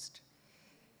exposed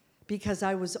because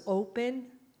I was open.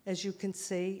 As you can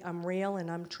see, I'm real and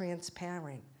I'm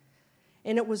transparent.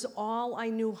 And it was all I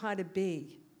knew how to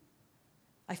be.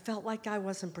 I felt like I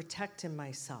wasn't protecting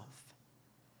myself.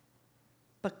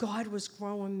 But God was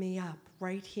growing me up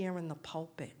right here in the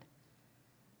pulpit.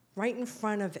 Right in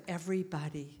front of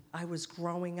everybody, I was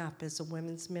growing up as a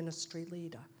women's ministry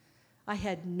leader. I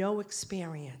had no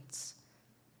experience.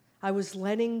 I was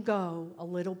letting go a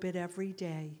little bit every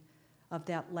day of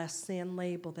that less than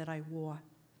label that I wore.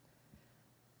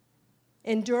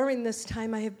 And during this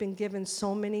time, I have been given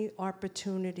so many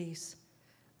opportunities.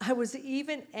 I was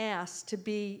even asked to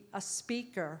be a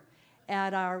speaker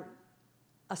at our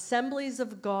Assemblies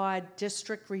of God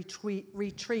district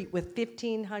retreat with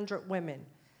 1,500 women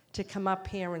to come up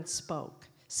here and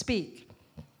speak.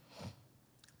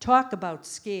 Talk about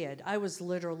scared. I was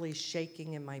literally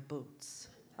shaking in my boots.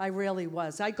 I really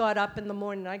was. I got up in the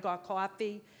morning, I got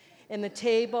coffee in the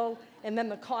table, and then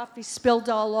the coffee spilled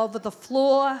all over the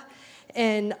floor.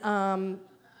 And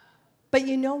but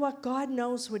you know what? God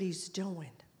knows what he's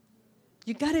doing.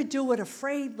 You got to do it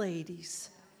afraid, ladies.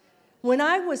 When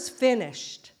I was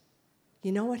finished,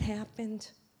 you know what happened?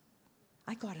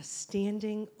 I got a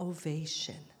standing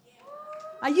ovation.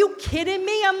 Are you kidding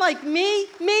me? I'm like, me?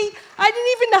 I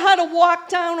didn't even know how to walk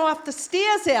down off the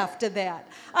stairs after that.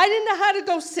 I didn't know how to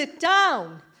go sit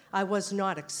down. I was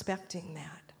not expecting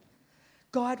that.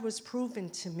 God was proving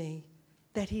to me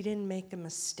that he didn't make a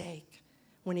mistake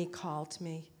when he called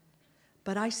me.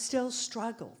 But I still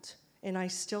struggled, and I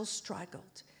still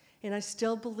struggled. And I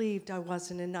still believed I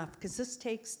wasn't enough, because this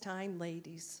takes time,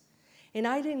 ladies. And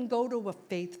I didn't go to a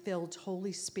faith-filled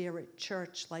Holy Spirit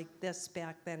church like this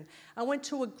back then. I went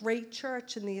to a great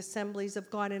church in the Assemblies of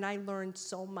God, and I learned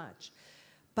so much.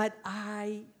 But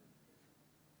I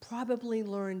probably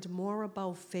learned more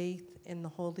about faith and the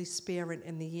Holy Spirit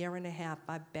in the year and a half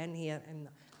I've been here in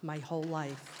my whole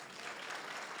life.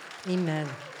 Amen.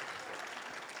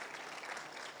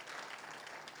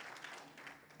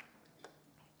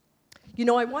 You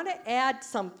know, I want to add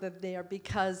something there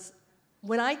because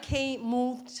when I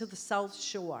moved to the South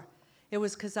Shore, it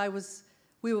was because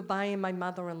we were buying my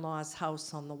mother-in-law's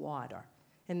house on the water.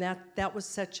 And that was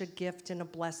such a gift and a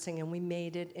blessing, and we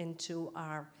made it into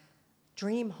our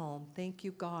dream home. Thank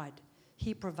you, God.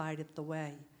 He provided the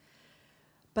way.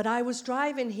 But I was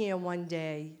driving here one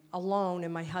day alone,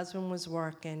 and my husband was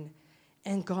working,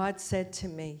 and God said to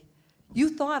me, "You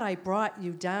thought I brought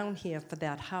you down here for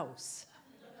that house."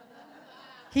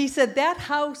 He said, "That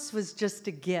house was just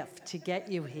a gift to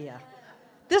get you here."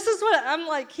 This is what I'm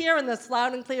like hearing this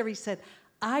loud and clear. He said,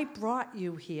 "I brought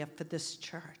you here for this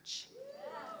church.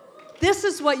 This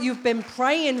is what you've been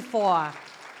praying for."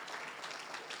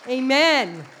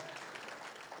 Amen.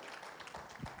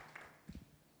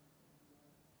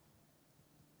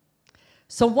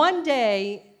 So one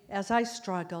day, as I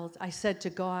struggled, I said to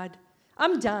God,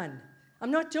 "I'm done. I'm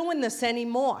not doing this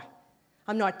anymore.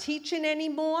 I'm not teaching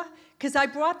anymore," because I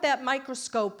brought that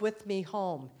microscope with me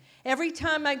home. Every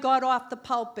time I got off the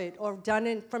pulpit or done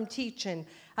it from teaching,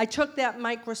 I took that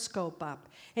microscope up,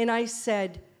 and I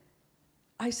said,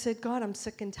 "God, I'm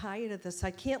sick and tired of this.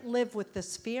 I can't live with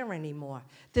this fear anymore,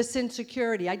 this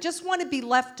insecurity. I just want to be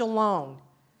left alone."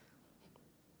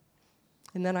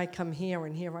 And then I come here,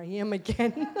 and here I am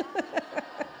again.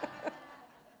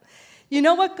 You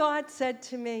know what God said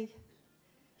to me?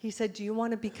 He said, "Do you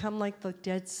want to become like the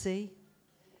Dead Sea,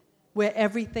 where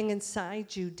everything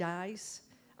inside you dies?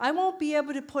 I won't be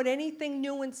able to put anything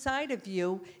new inside of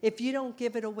you if you don't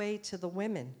give it away to the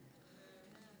women."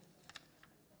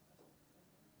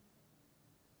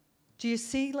 Do you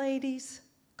see, ladies?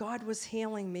 God was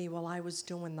healing me while I was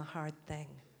doing the hard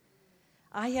thing.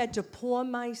 I had to pour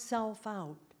myself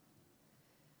out.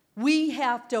 We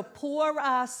have to pour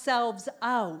ourselves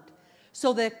out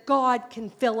so that God can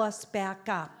fill us back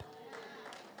up.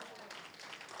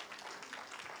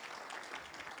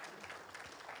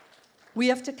 We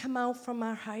have to come out from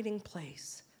our hiding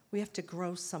place. We have to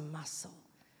grow some muscle.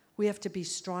 We have to be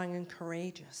strong and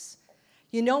courageous.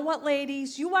 You know what,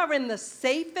 ladies? You are in the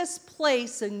safest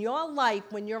place in your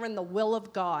life when you're in the will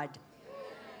of God.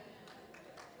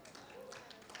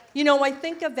 You know, I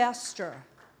think of Esther.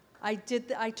 I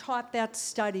taught that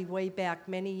study way back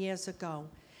many years ago.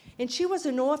 And she was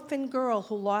an orphan girl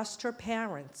who lost her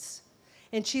parents.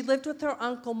 And she lived with her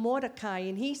uncle Mordecai.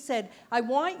 And he said, "I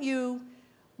want you,"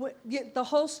 the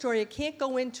whole story, I can't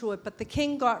go into it, but the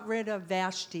king got rid of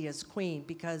Vashti as queen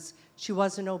because she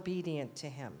wasn't obedient to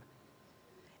him.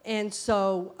 And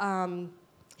so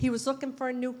he was looking for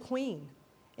a new queen.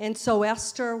 And so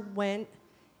Esther went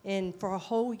and for a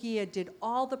whole year did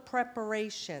all the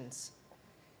preparations.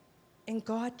 And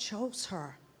God chose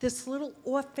her, this little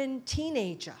orphan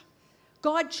teenager.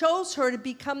 God chose her to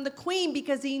become the queen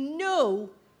because he knew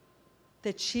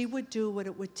that she would do what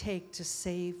it would take to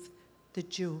save the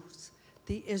Jews,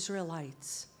 the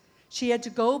Israelites. She had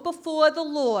to go before the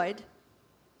Lord,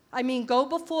 go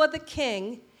before the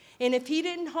king, and if he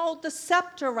didn't hold the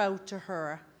scepter out to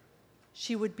her,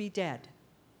 she would be dead.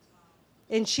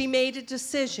 And she made a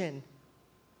decision,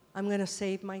 "I'm going to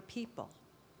save my people."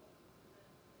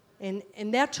 And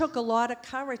that took a lot of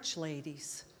courage,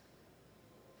 ladies.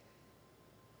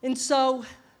 And so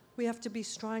we have to be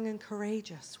strong and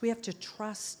courageous. We have to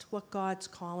trust what God's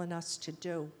calling us to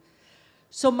do.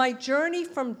 So my journey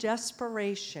from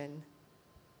desperation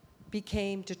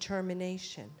became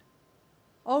determination.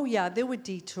 Oh yeah, there were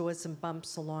detours and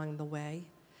bumps along the way,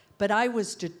 but I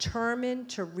was determined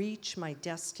to reach my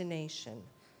destination,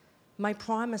 my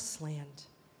promised land,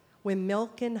 where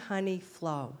milk and honey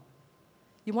flow.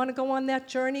 You want to go on that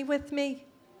journey with me?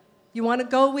 You want to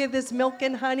go where there's milk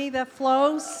and honey that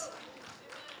flows?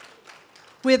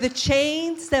 Where the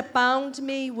chains that bound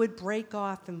me would break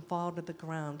off and fall to the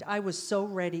ground. I was so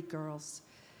ready, girls,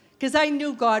 because I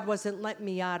knew God wasn't letting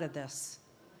me out of this.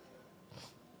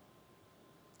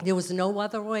 There was no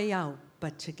other way out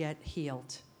but to get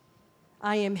healed.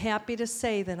 I am happy to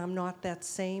say that I'm not that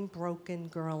same broken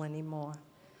girl anymore.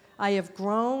 I have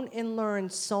grown and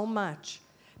learned so much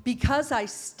because I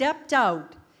stepped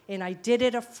out and I did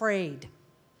it afraid.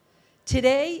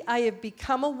 Today, I have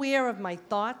become aware of my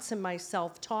thoughts and my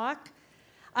self-talk.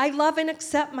 I love and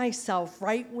accept myself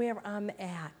right where I'm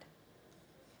at.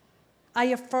 I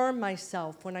affirm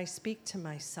myself when I speak to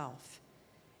myself,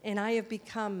 and I have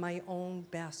become my own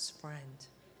best friend.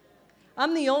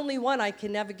 I'm the only one I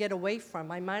can never get away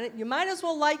from. You might as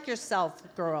well like yourself,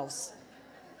 girls.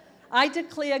 I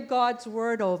declare God's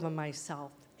word over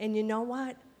myself, and you know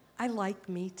what? I like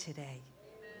me today.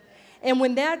 And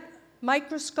when that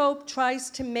microscope tries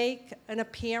to make an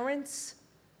appearance,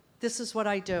 this is what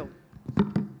I do.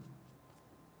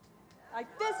 I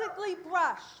physically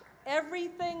brush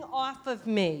everything off of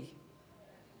me.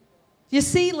 You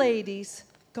see, ladies,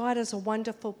 God has a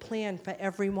wonderful plan for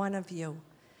every one of you.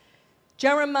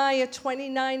 Jeremiah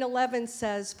 29:11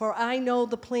 says, "For I know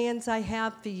the plans I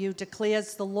have for you,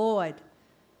 declares the Lord.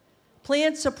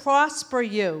 Plans to prosper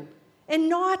you and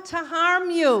not to harm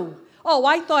you." Oh,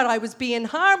 I thought I was being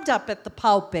harmed up at the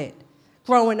pulpit,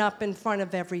 growing up in front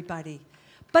of everybody.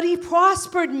 But he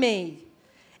prospered me.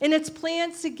 And it's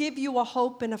plans to give you a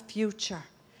hope and a future.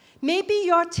 Maybe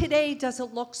your today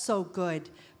doesn't look so good,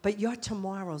 but your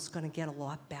tomorrow's going to get a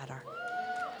lot better.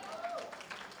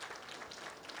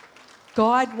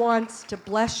 God wants to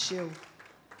bless you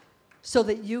so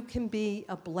that you can be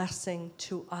a blessing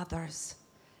to others.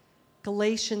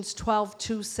 Galatians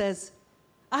 12:2 says,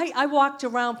 I walked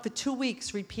around for 2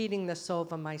 weeks repeating this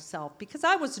over myself because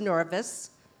I was nervous.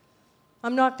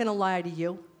 I'm not going to lie to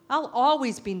you. I'll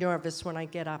always be nervous when I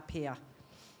get up here.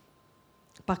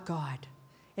 But God.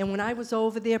 And when I was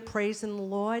over there praising the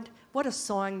Lord, what a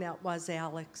song that was,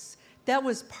 Alex. That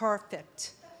was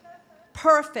perfect.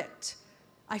 Perfect.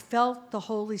 I felt the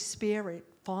Holy Spirit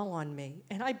fall on me,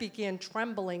 and I began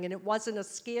trembling, and it wasn't a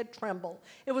scared tremble.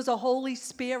 It was a Holy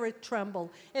Spirit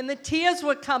tremble, and the tears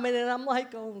were coming, and I'm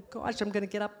like, oh, gosh, I'm going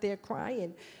to get up there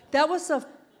crying. That was a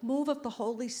move of the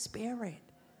Holy Spirit.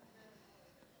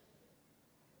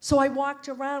 So I walked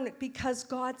around it because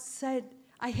God said,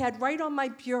 I had right on my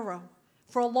bureau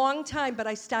for a long time, but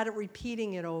I started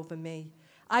repeating it over me.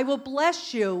 I will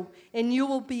bless you, and you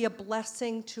will be a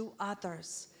blessing to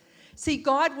others. See,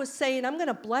 God was saying, I'm going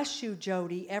to bless you,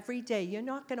 Jody, every day. You're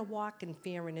not going to walk in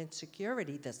fear and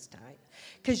insecurity this time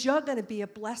because you're going to be a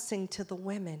blessing to the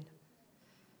women.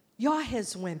 You're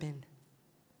his women.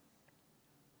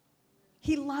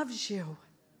 He loves you.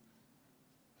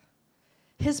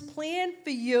 His plan for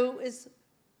you is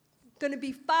going to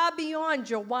be far beyond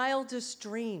your wildest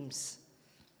dreams.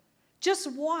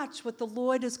 Just watch what the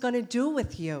Lord is going to do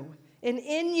with you and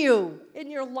in you, in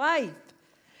your life.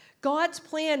 God's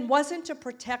plan wasn't to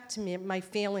protect me, my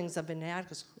feelings of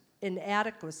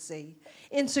inadequacy,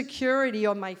 insecurity,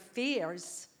 or my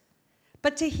fears,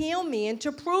 but to heal me and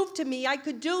to prove to me I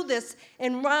could do this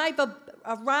and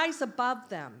rise above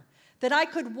them, that I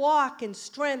could walk in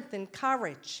strength and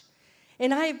courage.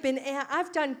 And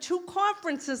I've done 2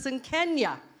 conferences in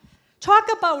Kenya. Talk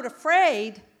about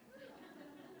afraid.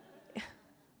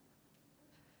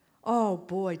 Oh,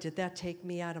 boy, did that take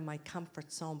me out of my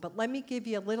comfort zone. But let me give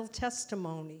you a little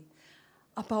testimony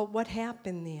about what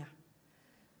happened there.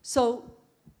 So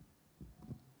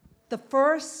the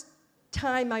first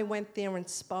time I went there and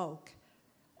spoke,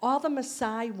 all the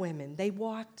Maasai women, they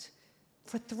walked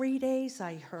for 3 days,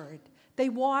 I heard. They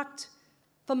walked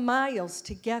for miles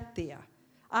to get there.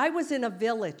 I was in a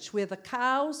village where the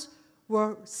cows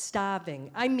were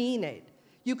starving. I mean it.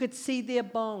 You could see their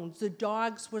bones. The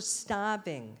dogs were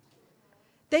starving.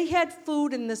 They had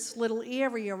food in this little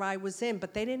area I was in,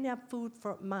 but they didn't have food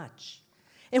for much.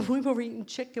 And we were eating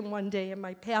chicken one day, and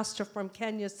my pastor from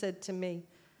Kenya said to me,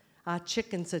 our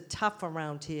chickens are tough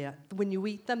around here. When you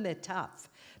eat them, they're tough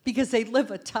because they live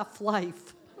a tough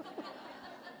life.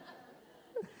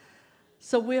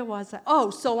 So where was I? Oh,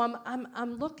 so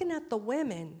I'm looking at the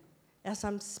women as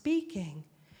I'm speaking,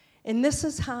 and this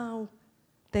is how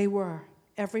they were,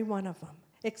 every one of them,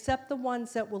 except the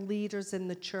ones that were leaders in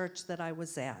the church that I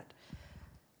was at.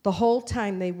 The whole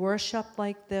time they worshiped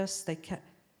like this,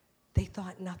 they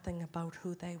thought nothing about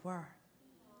who they were.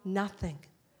 Nothing.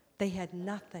 They had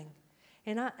nothing.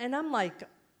 And I'm like,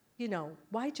 you know,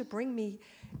 why'd you bring me?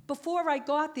 Before I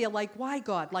got there, like, why,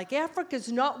 God? Like,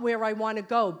 Africa's not where I want to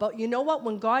go. But you know what?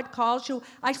 When God calls you,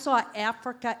 I saw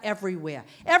Africa everywhere.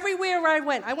 Everywhere I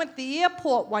went to the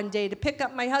airport one day to pick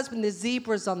up my husband. There's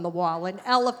zebras on the wall and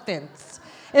elephants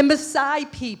and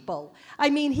Maasai people.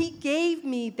 I mean, he gave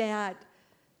me that.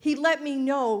 He let me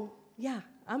know, yeah,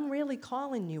 I'm really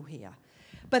calling you here.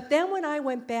 But then when I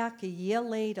went back a year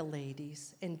later,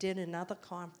 ladies, and did another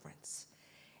conference,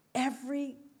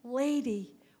 every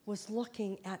lady was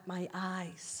looking at my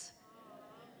eyes.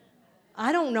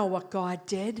 I don't know what God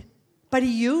did, but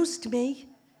he used me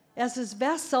as his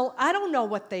vessel. I don't know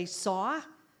what they saw,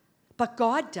 but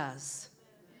God does.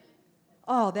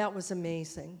 Oh, that was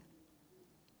amazing.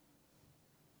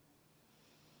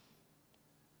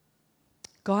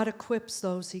 God equips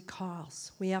those he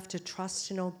calls. We have to trust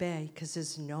and obey because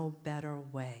there's no better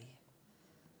way.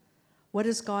 What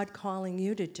is God calling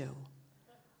you to do?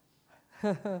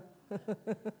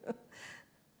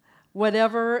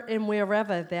 Whatever and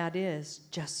wherever that is,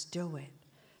 just do it.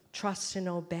 Trust and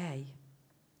obey.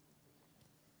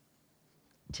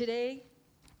 Today,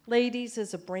 ladies,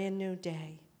 is a brand new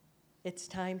day. It's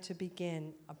time to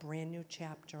begin a brand new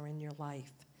chapter in your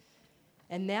life.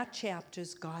 And that chapter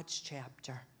is God's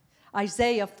chapter.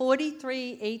 Isaiah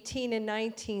 43:18 and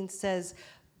 19 says,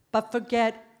 but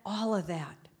forget all of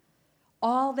that.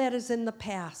 All that is in the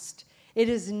past. It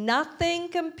is nothing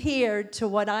compared to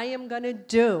what I am going to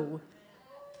do.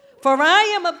 For I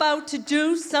am about to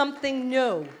do something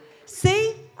new.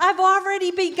 See, I've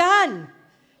already begun.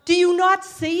 Do you not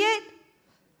see it?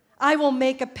 I will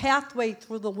make a pathway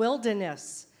through the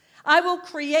wilderness. I will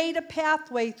create a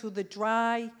pathway through the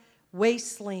dry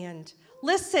wasteland.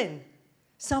 Listen,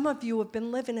 some of you have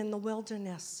been living in the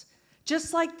wilderness,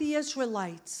 just like the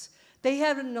Israelites. They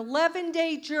had an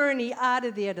 11-day journey out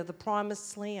of there to the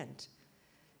promised land.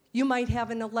 You might have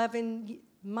an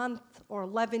 11-month or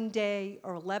 11-day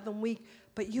or 11-week,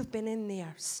 but you've been in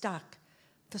there stuck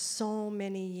for so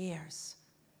many years.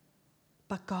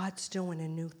 But God's doing a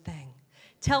new thing.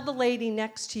 Tell the lady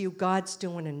next to you, God's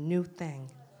doing a new thing.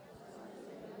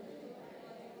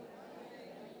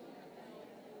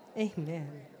 Amen.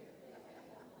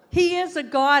 He is a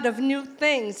God of new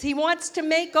things. He wants to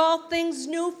make all things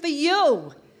new for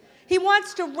you. He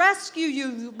wants to rescue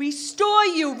you, restore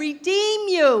you, redeem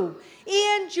you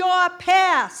and your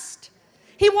past.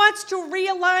 He wants to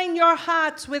realign your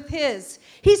hearts with His.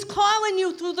 He's calling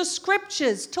you through the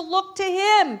scriptures to look to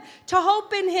Him, to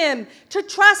hope in Him, to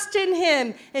trust in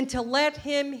Him, and to let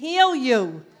Him heal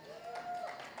you.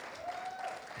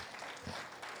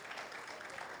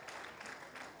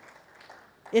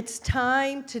 It's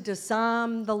time to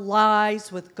disarm the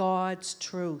lies with God's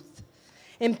truth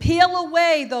and peel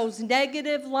away those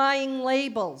negative lying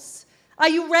labels. Are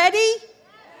you ready? Yes.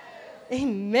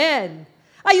 Amen.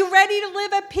 Are you ready to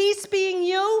live at peace being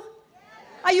you?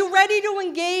 Yes. Are you ready to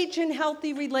engage in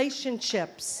healthy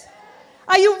relationships? Yes.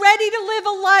 Are you ready to live a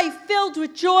life filled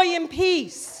with joy and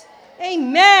peace? Yes.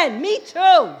 Amen. Me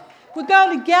too. We're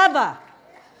going together.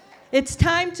 It's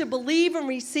time to believe and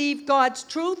receive God's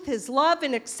truth, His love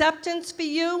and acceptance for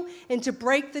you, and to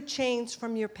break the chains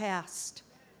from your past.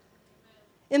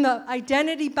 In the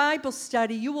Identity Bible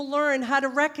Study, you will learn how to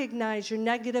recognize your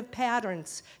negative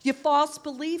patterns, your false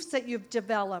beliefs that you've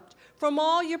developed from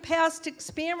all your past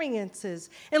experiences,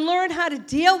 and learn how to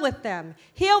deal with them,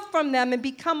 heal from them, and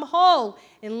become whole,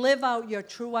 and live out your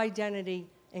true identity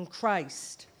in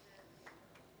Christ.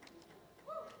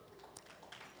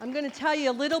 I'm going to tell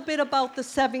you a little bit about the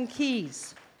 7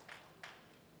 keys.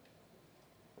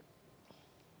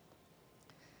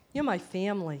 You're my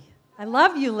family. I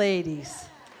love you ladies.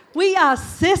 We are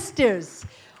sisters.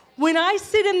 When I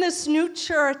sit in this new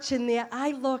church in there,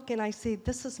 I look and I say,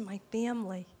 this is my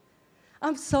family.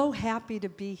 I'm so happy to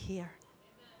be here.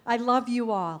 I love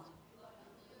you all.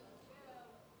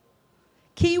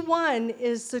 Key 1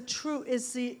 is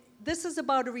this is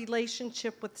about a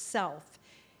relationship with self.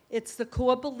 It's the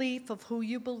core belief of who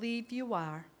you believe you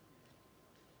are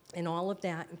and all of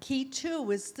that. And key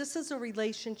 2 is this is a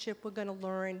relationship we're going to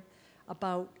learn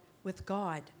about with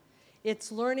God. It's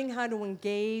learning how to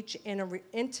engage in an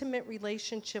intimate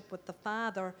relationship with the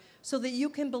Father so that you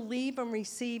can believe and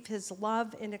receive His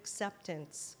love and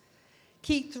acceptance.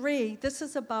 Key 3, this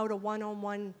is about a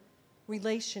one-on-one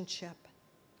relationship.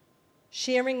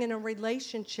 Sharing in a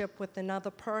relationship with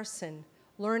another person.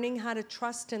 Learning how to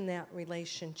trust in that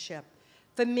relationship.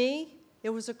 For me, it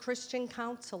was a Christian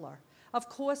counselor. Of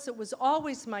course, it was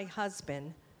always my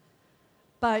husband,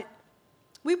 but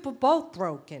we were both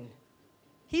broken.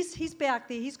 He's back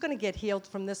there. He's going to get healed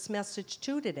from this message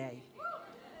too today.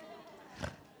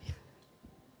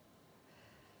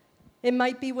 It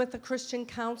might be with a Christian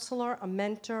counselor, a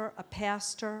mentor, a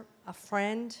pastor, a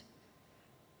friend.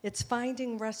 It's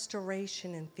finding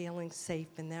restoration and feeling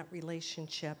safe in that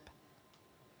relationship.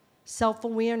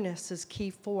 Self-awareness is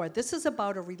key 4. This is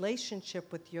about a relationship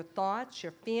with your thoughts,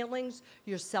 your feelings,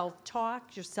 your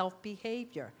self-talk, your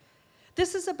self-behavior.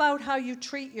 This is about how you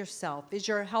treat yourself. Is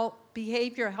your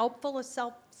behavior helpful or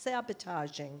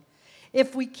self-sabotaging?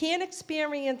 If we can't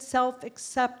experience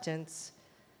self-acceptance,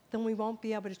 then we won't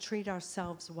be able to treat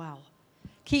ourselves well.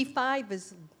 Key 5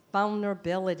 is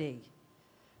vulnerability.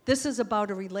 This is about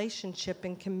a relationship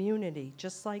and community,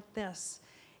 just like this.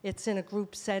 It's in a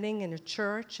group setting, in a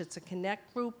church. It's a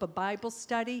connect group, a Bible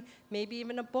study, maybe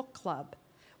even a book club.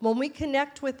 When we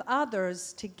connect with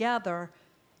others together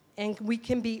and we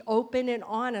can be open and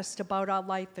honest about our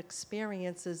life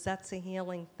experiences, that's a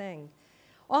healing thing.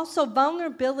 Also,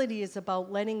 vulnerability is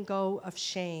about letting go of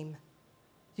shame.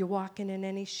 You walking in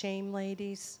any shame,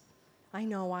 ladies? I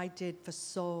know I did for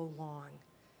so long.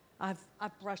 I've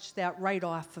brushed that right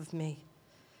off of me.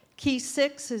 Key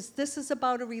 6 is this is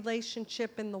about a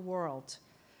relationship in the world.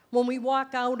 When we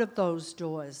walk out of those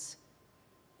doors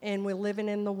and we're living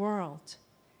in the world.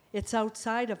 It's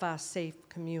outside of our safe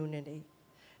community.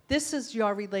 This is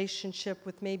your relationship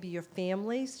with maybe your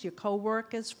families, your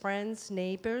coworkers, friends,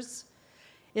 neighbors.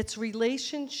 It's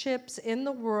relationships in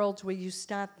the world where you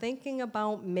start thinking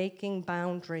about making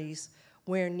boundaries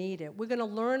where needed. We're going to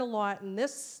learn a lot in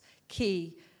this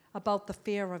key about the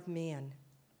fear of man.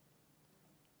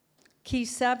 Key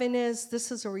 7 is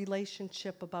this is a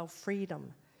relationship about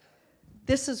freedom.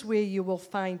 This is where you will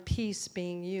find peace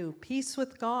being you, peace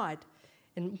with God,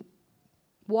 and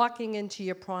walking into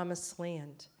your promised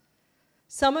land.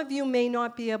 Some of you may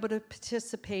not be able to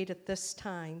participate at this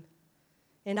time,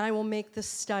 and I will make this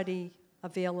study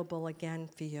available again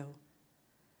for you.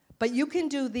 But you can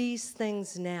do these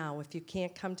things now if you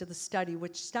can't come to the study,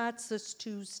 which starts this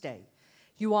Tuesday.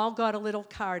 You all got a little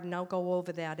card, and I'll go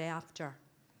over that after.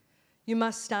 You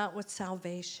must start with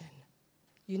salvation.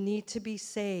 You need to be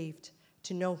saved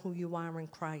to know who you are in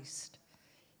Christ.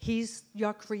 He's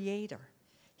your creator.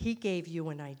 He gave you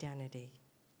an identity.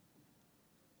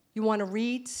 You want to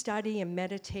read, study, and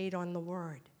meditate on the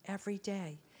Word every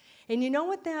day. And you know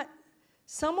what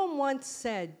someone once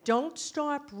said, don't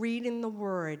stop reading the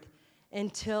Word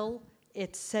until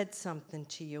it said something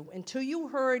to you, until you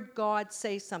heard God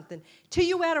say something, till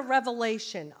you had a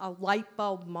revelation, a light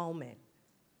bulb moment.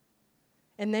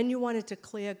 And then you want to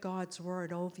declare God's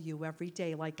Word over you every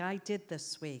day, like I did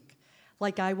this week.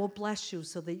 Like I will bless you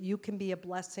so that you can be a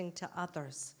blessing to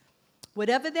others.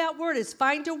 Whatever that word is,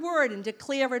 find a word and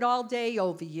declare it all day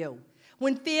over you.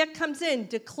 When fear comes in,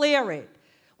 declare it.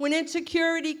 When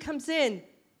insecurity comes in,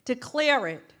 declare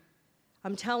it.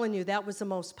 I'm telling you, that was the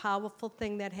most powerful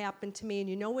thing that happened to me. And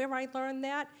you know where I learned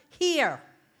that? Here.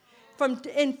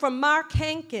 From Mark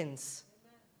Hankins.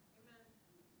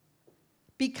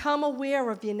 Become aware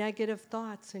of your negative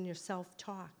thoughts and your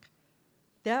self-talk.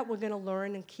 That we're going to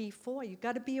learn in Key 4. You've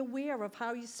got to be aware of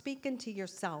how you're speaking to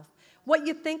yourself, what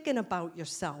you're thinking about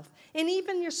yourself, and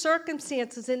even your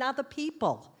circumstances and other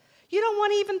people. You don't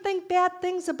want to even think bad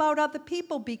things about other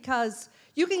people because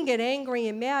you can get angry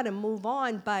and mad and move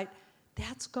on, but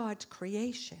that's God's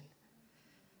creation.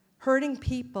 Hurting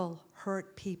people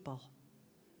hurt people.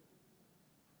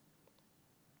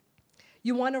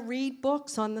 You want to read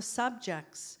books on the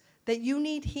subjects that you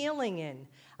need healing in.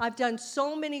 I've done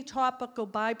so many topical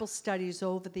Bible studies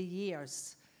over the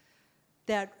years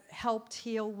that helped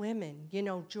heal women. You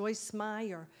know, Joyce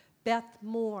Meyer, Beth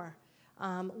Moore,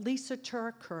 Lisa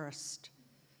Turkhurst.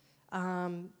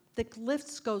 The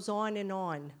list goes on and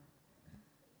on.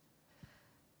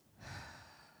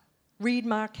 Read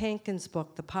Mark Hankins'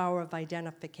 book, The Power of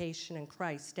Identification in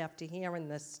Christ, after hearing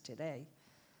this today.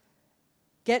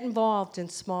 Get involved in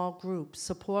small groups,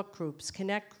 support groups,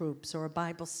 connect groups, or a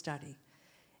Bible study.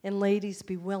 And ladies,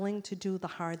 be willing to do the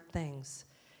hard things.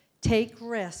 Take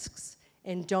risks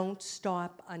and don't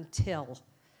stop until.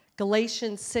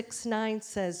 Galatians 6:9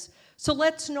 says, so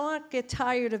let's not get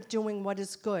tired of doing what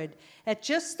is good. At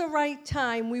just the right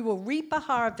time, we will reap a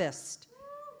harvest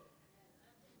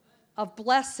of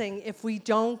blessing if we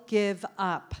don't give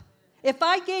up. If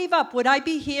I gave up, would I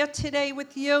be here today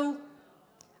with you?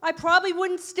 I probably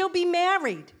wouldn't still be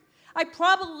married. I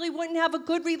probably wouldn't have a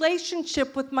good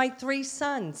relationship with my 3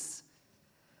 sons.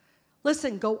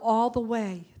 Listen, go all the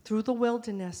way through the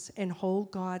wilderness and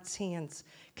hold God's hands,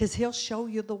 because he'll show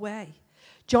you the way.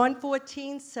 John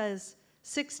 16 says,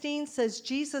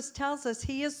 Jesus tells us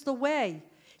he is the way.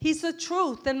 He's the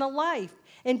truth and the life.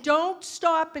 And don't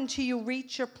stop until you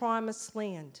reach your promised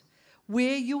land,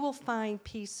 where you will find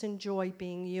peace and joy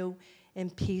being you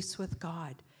and peace with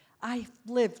God. I've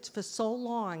lived for so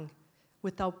long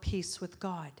without peace with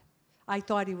God. I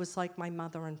thought he was like my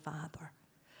mother and father.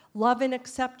 Love and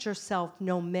accept yourself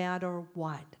no matter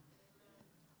what.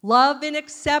 Love and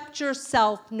accept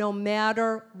yourself no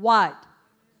matter what.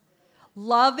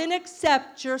 Love and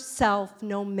accept yourself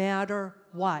no matter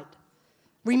what.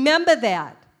 Remember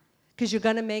that, because you're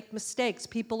going to make mistakes.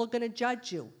 People are going to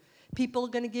judge you. People are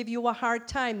going to give you a hard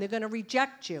time. They're going to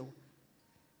reject you.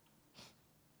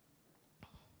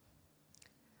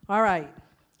 All right,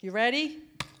 you ready?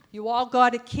 You all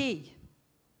got a key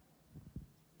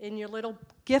in your little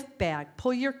gift bag.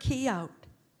 Pull your key out.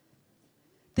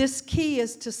 This key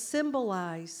is to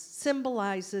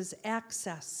symbolizes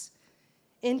access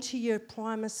into your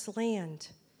promised land.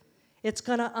 It's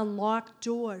going to unlock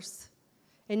doors,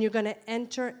 and you're going to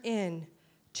enter in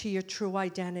to your true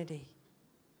identity.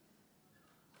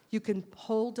 You can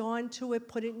hold on to it,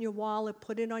 put it in your wallet,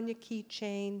 put it on your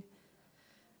keychain.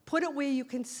 Put it where you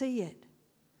can see it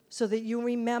so that you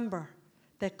remember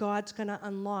that God's going to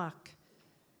unlock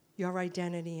your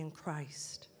identity in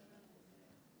Christ.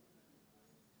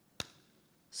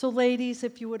 So ladies,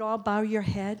 if you would all bow your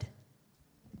head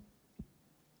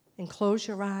and close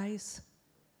your eyes,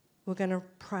 we're going to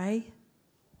pray.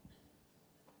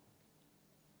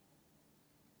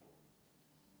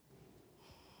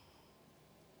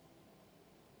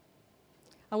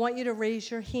 I want you to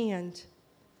raise your hand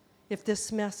if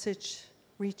this message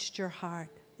reached your heart,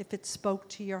 if it spoke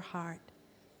to your heart.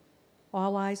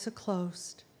 All eyes are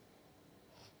closed.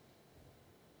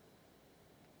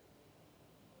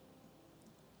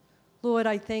 Lord,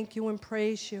 I thank you and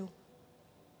praise you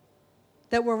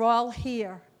that we're all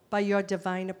here by your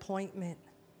divine appointment,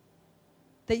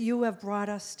 that you have brought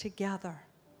us together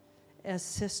as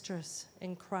sisters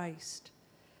in Christ,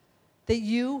 that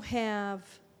you have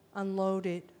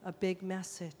unloaded a big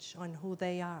message on who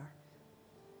they are.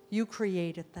 You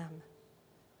created them.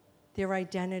 Their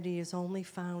identity is only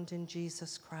found in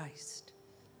Jesus Christ.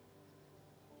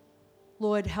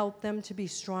 Lord, help them to be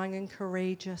strong and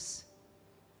courageous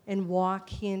and walk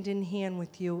hand in hand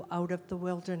with you out of the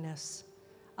wilderness,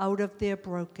 out of their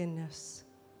brokenness,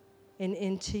 and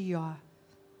into your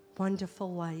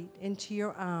wonderful light, into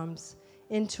your arms,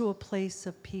 into a place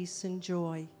of peace and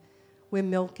joy where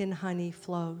milk and honey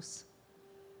flows.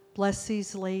 Bless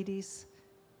these ladies,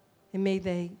 and may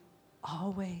they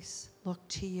always look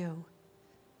to you,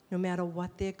 no matter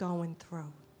what they're going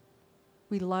through.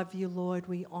 We love you, Lord.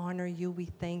 We honor you. We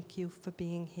thank you for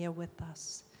being here with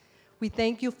us. We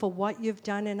thank you for what you've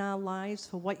done in our lives,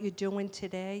 for what you're doing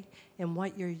today, and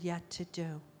what you're yet to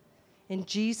do. In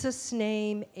Jesus'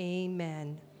 name,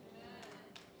 amen.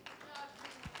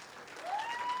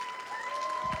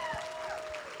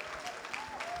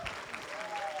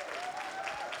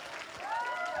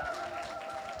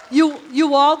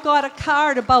 You all got a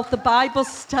card about the Bible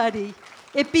study.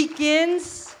 It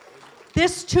begins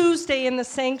this Tuesday in the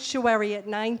sanctuary at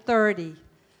 9:30.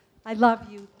 I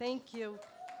love you. Thank you.